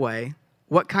destroyed in that way,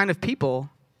 what kind of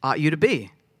people ought you to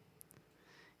be?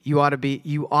 You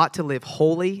ought to live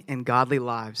holy and godly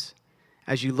lives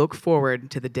as you look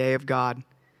forward to the day of God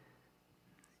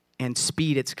and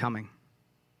speed its coming.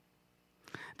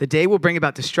 The day will bring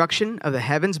about destruction of the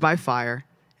heavens by fire,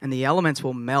 and the elements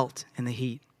will melt in the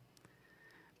heat.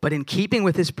 But in keeping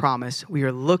with his promise, we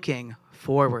are looking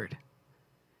forward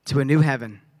to a new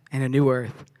heaven and a new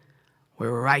earth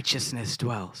where righteousness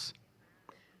dwells.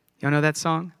 Y'all know that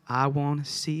song? I want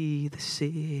to see the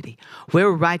city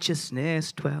where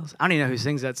righteousness dwells. I don't even know who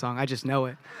sings that song. I just know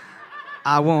it.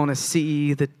 I want to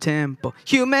see the temple.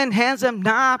 Human hands have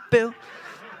not built.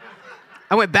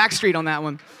 I went Backstreet on that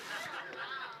one.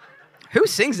 Who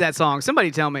sings that song?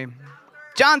 Somebody tell me.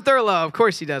 John Thurlow. Of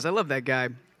course he does. I love that guy.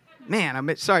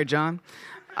 Man, sorry, John.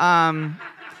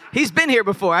 He's been here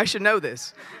before. I should know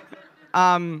this.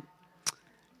 But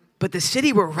the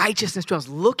city where righteousness dwells,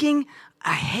 looking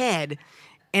ahead,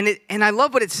 and I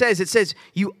love what it says. It says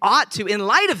you ought to, in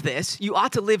light of this, you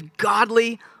ought to live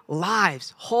godly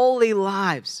lives, holy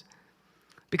lives,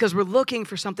 because we're looking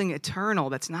for something eternal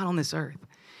that's not on this earth.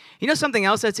 You know something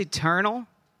else that's eternal?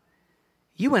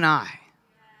 You and I.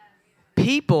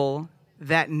 People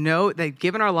that know, that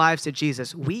given our lives to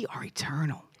Jesus, we are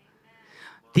eternal.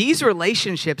 These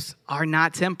relationships are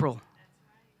not temporal.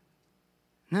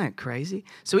 Isn't that crazy?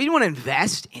 So we want to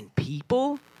invest in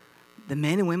people, the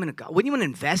men and women of God. Wouldn't you want to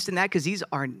invest in that? Because these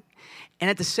are, and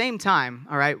at the same time,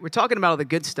 all right, we're talking about all the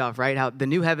good stuff, right? How the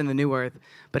new heaven, the new earth.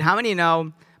 But how many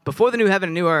know, before the new heaven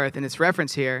and new earth, and it's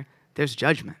referenced here, there's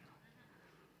judgment.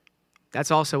 That's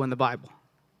also in the Bible.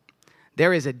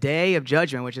 There is a day of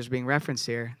judgment, which is being referenced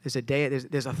here. There's a day,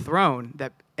 there's a throne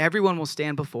that everyone will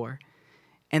stand before.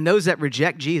 And those that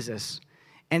reject Jesus,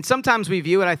 and sometimes we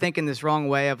view it, I think, in this wrong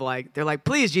way of like, they're like,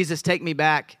 please, Jesus, take me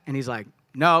back. And he's like,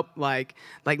 nope, like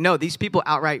no, these people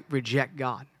outright reject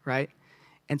God, right?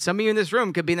 And some of you in this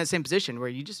room could be in that same position where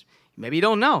you just, maybe you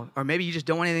don't know, or maybe you just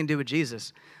don't want anything to do with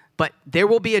Jesus. But there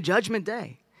will be a judgment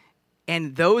day.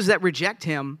 And those that reject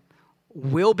him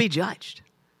will be judged.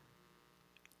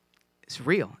 It's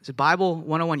real. It's a Bible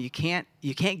 101. You can't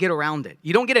get around it.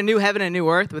 You don't get a new heaven and a new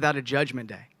earth without a judgment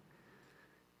day.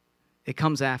 It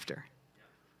comes after.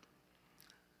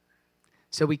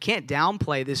 So we can't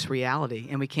downplay this reality,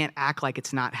 and we can't act like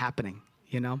it's not happening,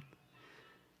 you know?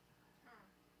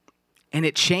 And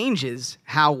it changes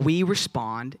how we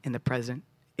respond in the present.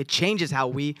 It changes how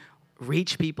we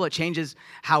reach people. It changes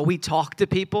how we talk to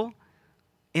people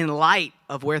in light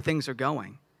of where things are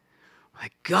going.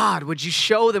 Like, God, would you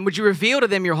show them, would you reveal to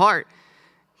them your heart?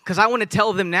 Because I want to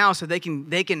tell them now so they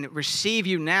can receive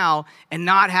you now and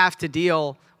not have to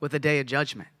deal with the day of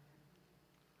judgment.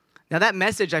 Now that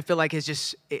message, I feel like, is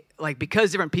just, like,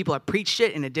 because different people have preached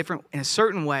it in a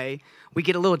certain way, we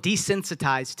get a little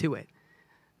desensitized to it.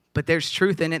 But there's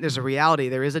truth in it. There's a reality.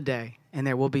 There is a day, and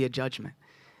there will be a judgment.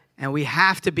 And we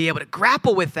have to be able to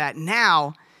grapple with that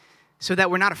now so that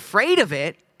we're not afraid of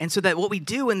it, and so that what we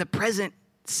do in the present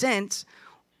sense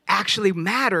actually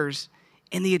matters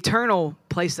in the eternal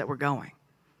place that we're going.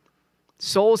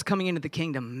 Souls coming into the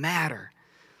kingdom matter.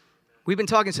 We've been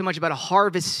talking so much about a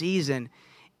harvest season.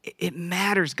 It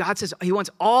matters. God says he wants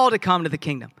all to come to the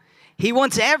kingdom. He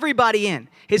wants everybody in.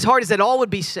 His heart is that all would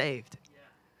be saved.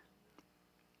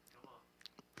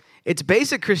 It's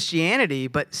basic Christianity,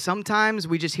 but sometimes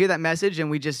we just hear that message and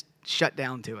we just shut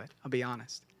down to it. I'll be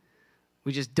honest.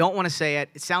 We just don't want to say it.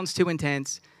 It sounds too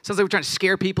intense. It sounds like we're trying to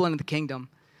scare people into the kingdom.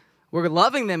 We're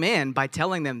loving them in by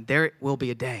telling them there will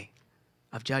be a day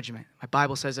of judgment. My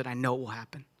Bible says that I know it will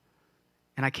happen.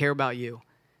 And I care about you.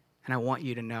 And I want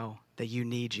you to know that you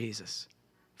need Jesus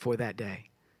for that day.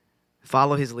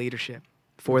 Follow his leadership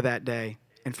for that day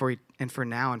and for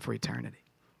now and for eternity.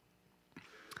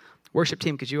 Worship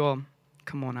team, could you all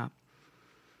come on up?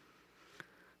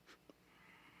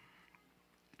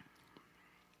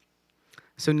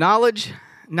 So knowledge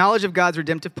of God's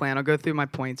redemptive plan, I'll go through my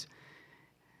points,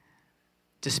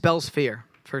 dispels fear,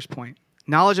 first point.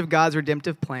 Knowledge of God's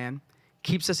redemptive plan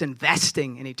keeps us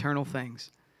investing in eternal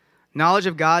things. Knowledge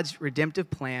of God's redemptive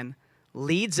plan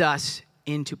leads us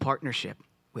into partnership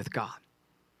with God.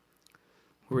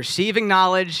 We're receiving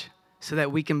knowledge so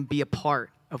that we can be a part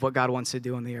of what God wants to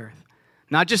do on the earth.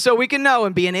 Not just so we can know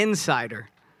and be an insider,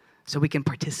 so we can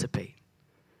participate.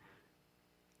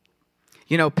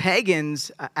 You know, pagans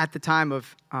at the time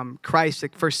of Christ, the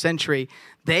first century,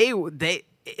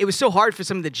 it was so hard for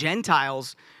some of the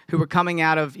Gentiles who were coming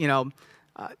out of,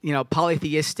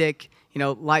 polytheistic,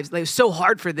 lives. It was so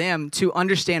hard for them to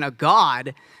understand a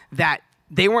God that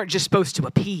they weren't just supposed to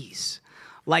appease.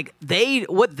 Like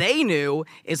what they knew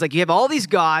is like you have all these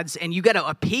gods and you got to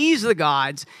appease the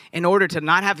gods in order to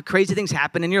not have crazy things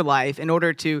happen in your life, in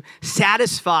order to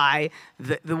satisfy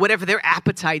the whatever their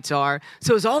appetites are.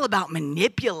 So it's all about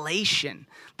manipulation.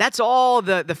 That's all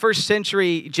the first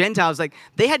century Gentiles, like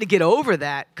they had to get over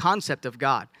that concept of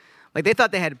God. Like they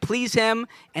thought they had to please him,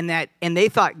 and they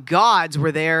thought gods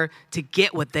were there to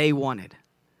get what they wanted.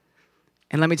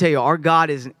 And let me tell you, our God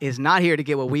is not here to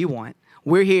get what we want.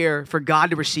 We're here for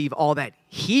God to receive all that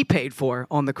he paid for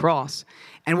on the cross.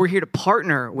 And we're here to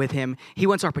partner with him. He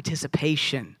wants our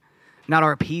participation, not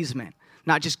our appeasement,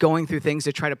 not just going through things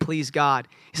to try to please God.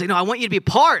 He's like, no, I want you to be a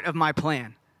part of my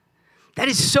plan. That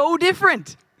is so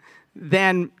different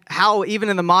than how even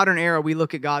in the modern era we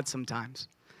look at God sometimes.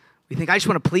 We think, I just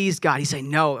want to please God. He's saying,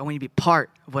 no, I want you to be part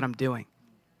of what I'm doing.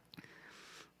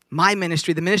 My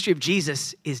ministry, the ministry of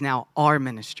Jesus, is now our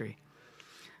ministry.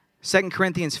 2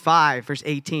 Corinthians 5, verse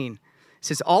 18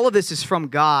 says, all of this is from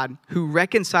God who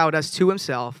reconciled us to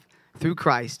himself through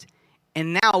Christ,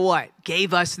 and now what?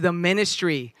 Gave us the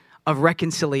ministry of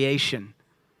reconciliation.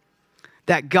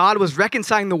 That God was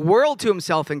reconciling the world to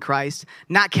himself in Christ,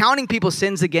 not counting people's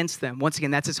sins against them. Once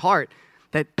again, that's his heart,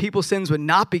 that people's sins would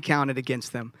not be counted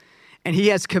against them. And he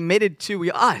has committed to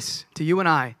us, to you and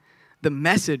I, the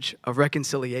message of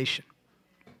reconciliation.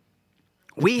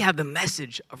 We have the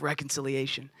message of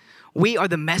reconciliation. We are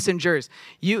the messengers.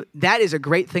 That is a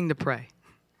great thing to pray.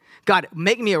 God,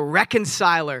 make me a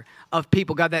reconciler of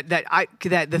people. God,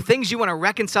 that the things you want to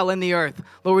reconcile in the earth,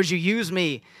 Lord, would you use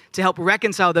me to help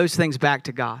reconcile those things back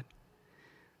to God?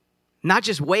 Not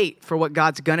just wait for what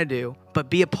God's going to do, but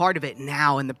be a part of it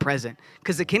now in the present.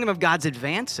 Because the kingdom of God's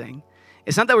advancing.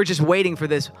 It's not that we're just waiting for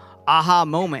this aha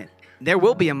moment. There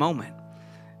will be a moment.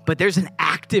 But there's an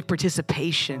active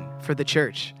participation for the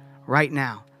church right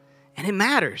now. And it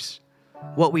matters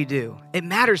what we do. It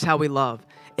matters how we love.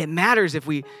 It matters if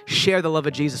we share the love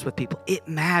of Jesus with people. It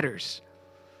matters.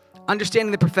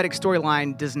 Understanding the prophetic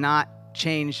storyline does not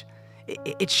change.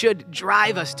 It should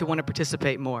drive us to want to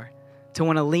participate more, to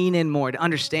want to lean in more, to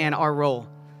understand our role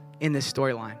in this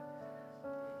storyline.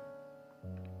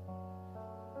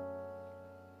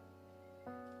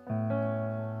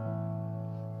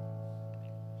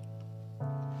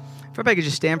 If everybody could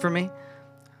just stand for me.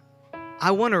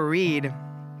 I want to read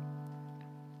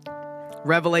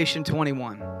Revelation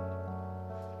 21.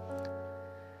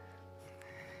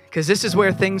 Because this is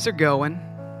where things are going.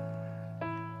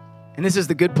 And this is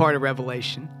the good part of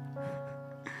Revelation.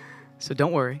 So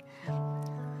don't worry.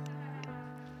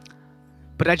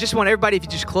 But I just want everybody, if you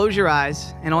just close your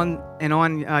eyes, and on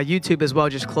YouTube as well,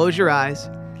 just close your eyes.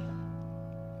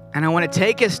 And I want to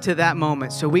take us to that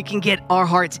moment so we can get our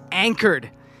hearts anchored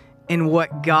in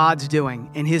what God's doing,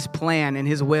 in his plan, and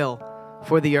his will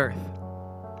for the earth.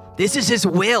 This is his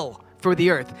will for the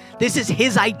earth. This is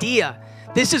his idea.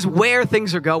 This is where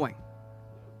things are going.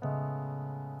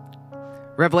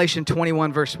 Revelation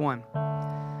 21, verse 1.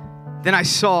 Then I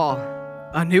saw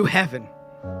a new heaven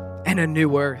and a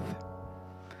new earth.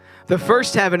 The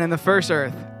first heaven and the first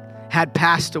earth had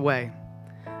passed away.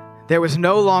 There was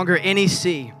no longer any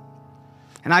sea.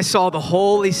 And I saw the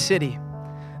holy city,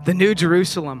 the new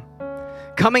Jerusalem,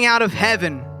 coming out of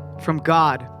heaven from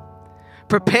God,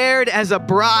 prepared as a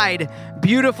bride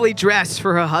beautifully dressed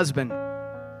for her husband.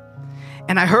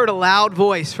 And I heard a loud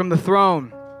voice from the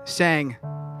throne saying,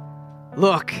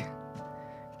 look,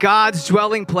 God's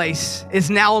dwelling place is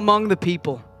now among the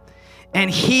people, and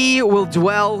he will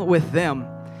dwell with them,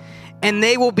 and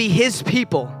they will be his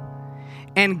people,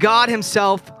 and God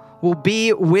himself will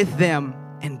be with them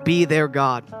and be their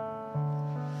God.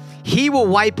 He will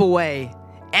wipe away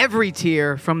every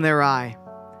tear from their eye,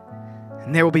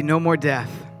 and there will be no more death,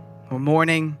 or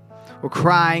mourning, or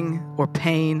crying, or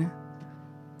pain,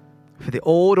 for the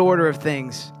old order of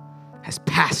things has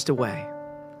passed away.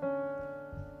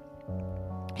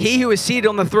 He who is seated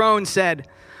on the throne said,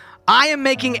 I am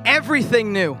making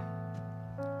everything new.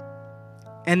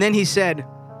 And then he said,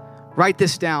 write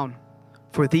this down,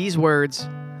 for these words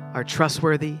are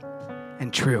trustworthy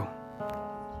and true.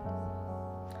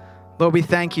 Lord, we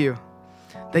thank you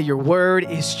that your word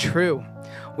is true.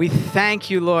 We thank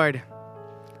you, Lord,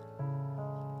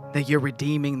 that you're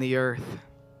redeeming the earth.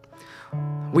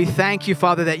 We thank you,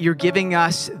 Father, that you're giving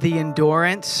us the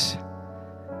endurance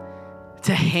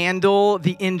to handle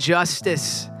the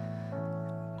injustice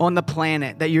on the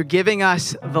planet, that you're giving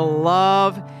us the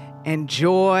love and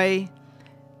joy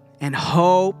and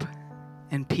hope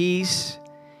and peace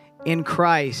in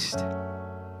Christ,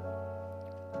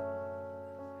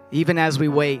 even as we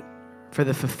wait for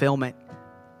the fulfillment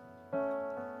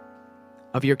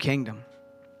of your kingdom.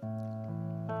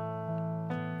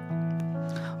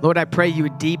 Lord, I pray you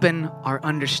would deepen our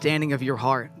understanding of your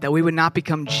heart, that we would not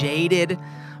become jaded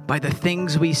by the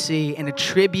things we see and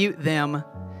attribute them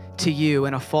to you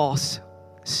in a false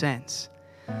sense,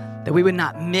 that we would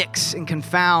not mix and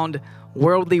confound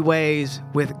worldly ways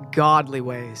with godly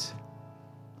ways.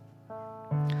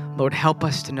 Lord, help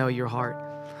us to know your heart.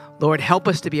 Lord, help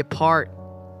us to be a part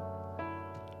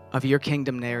of your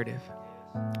kingdom narrative.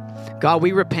 God,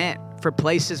 we repent for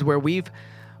places where we've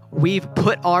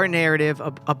put our narrative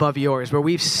above yours, where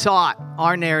we've sought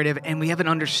our narrative and we haven't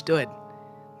understood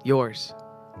yours.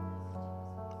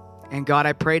 And God,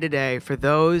 I pray today for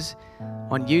those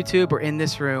on YouTube or in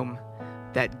this room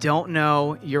that don't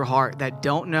know your heart, that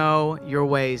don't know your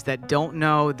ways, that don't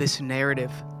know this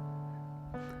narrative.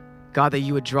 God, that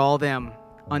you would draw them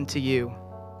unto you.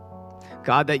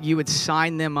 God, that you would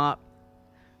sign them up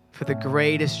for the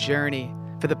greatest journey,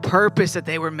 for the purpose that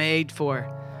they were made for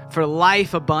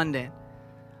life abundant,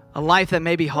 a life that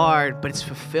may be hard, but it's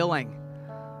fulfilling,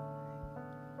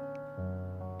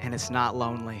 and it's not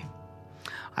lonely.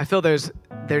 I feel there's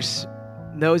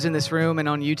those in this room and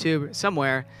on YouTube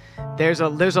somewhere, there's a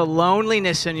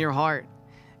loneliness in your heart,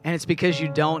 and it's because you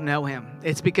don't know him.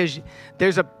 It's because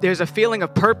there's a feeling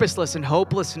of purposeless and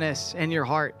hopelessness in your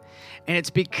heart, and it's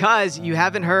because you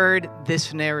haven't heard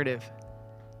this narrative.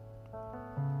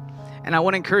 And I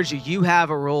want to encourage you, you have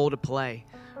a role to play.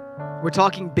 We're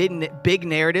talking big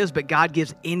narratives, but God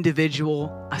gives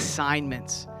individual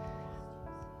assignments.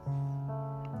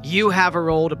 You have a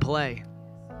role to play.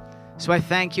 So I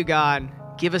thank you, God.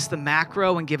 Give us the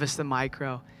macro and give us the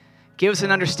micro. Give us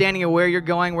an understanding of where you're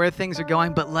going, where things are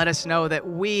going, but let us know that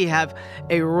we have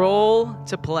a role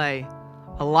to play,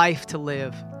 a life to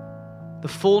live, the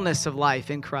fullness of life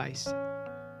in Christ.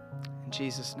 In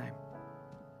Jesus' name.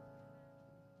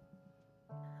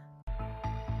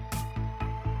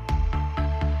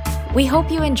 We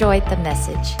hope you enjoyed the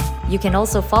message. You can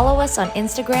also follow us on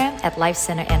Instagram at Life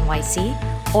Center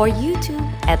NYC or YouTube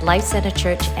at Life Center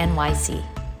Church NYC.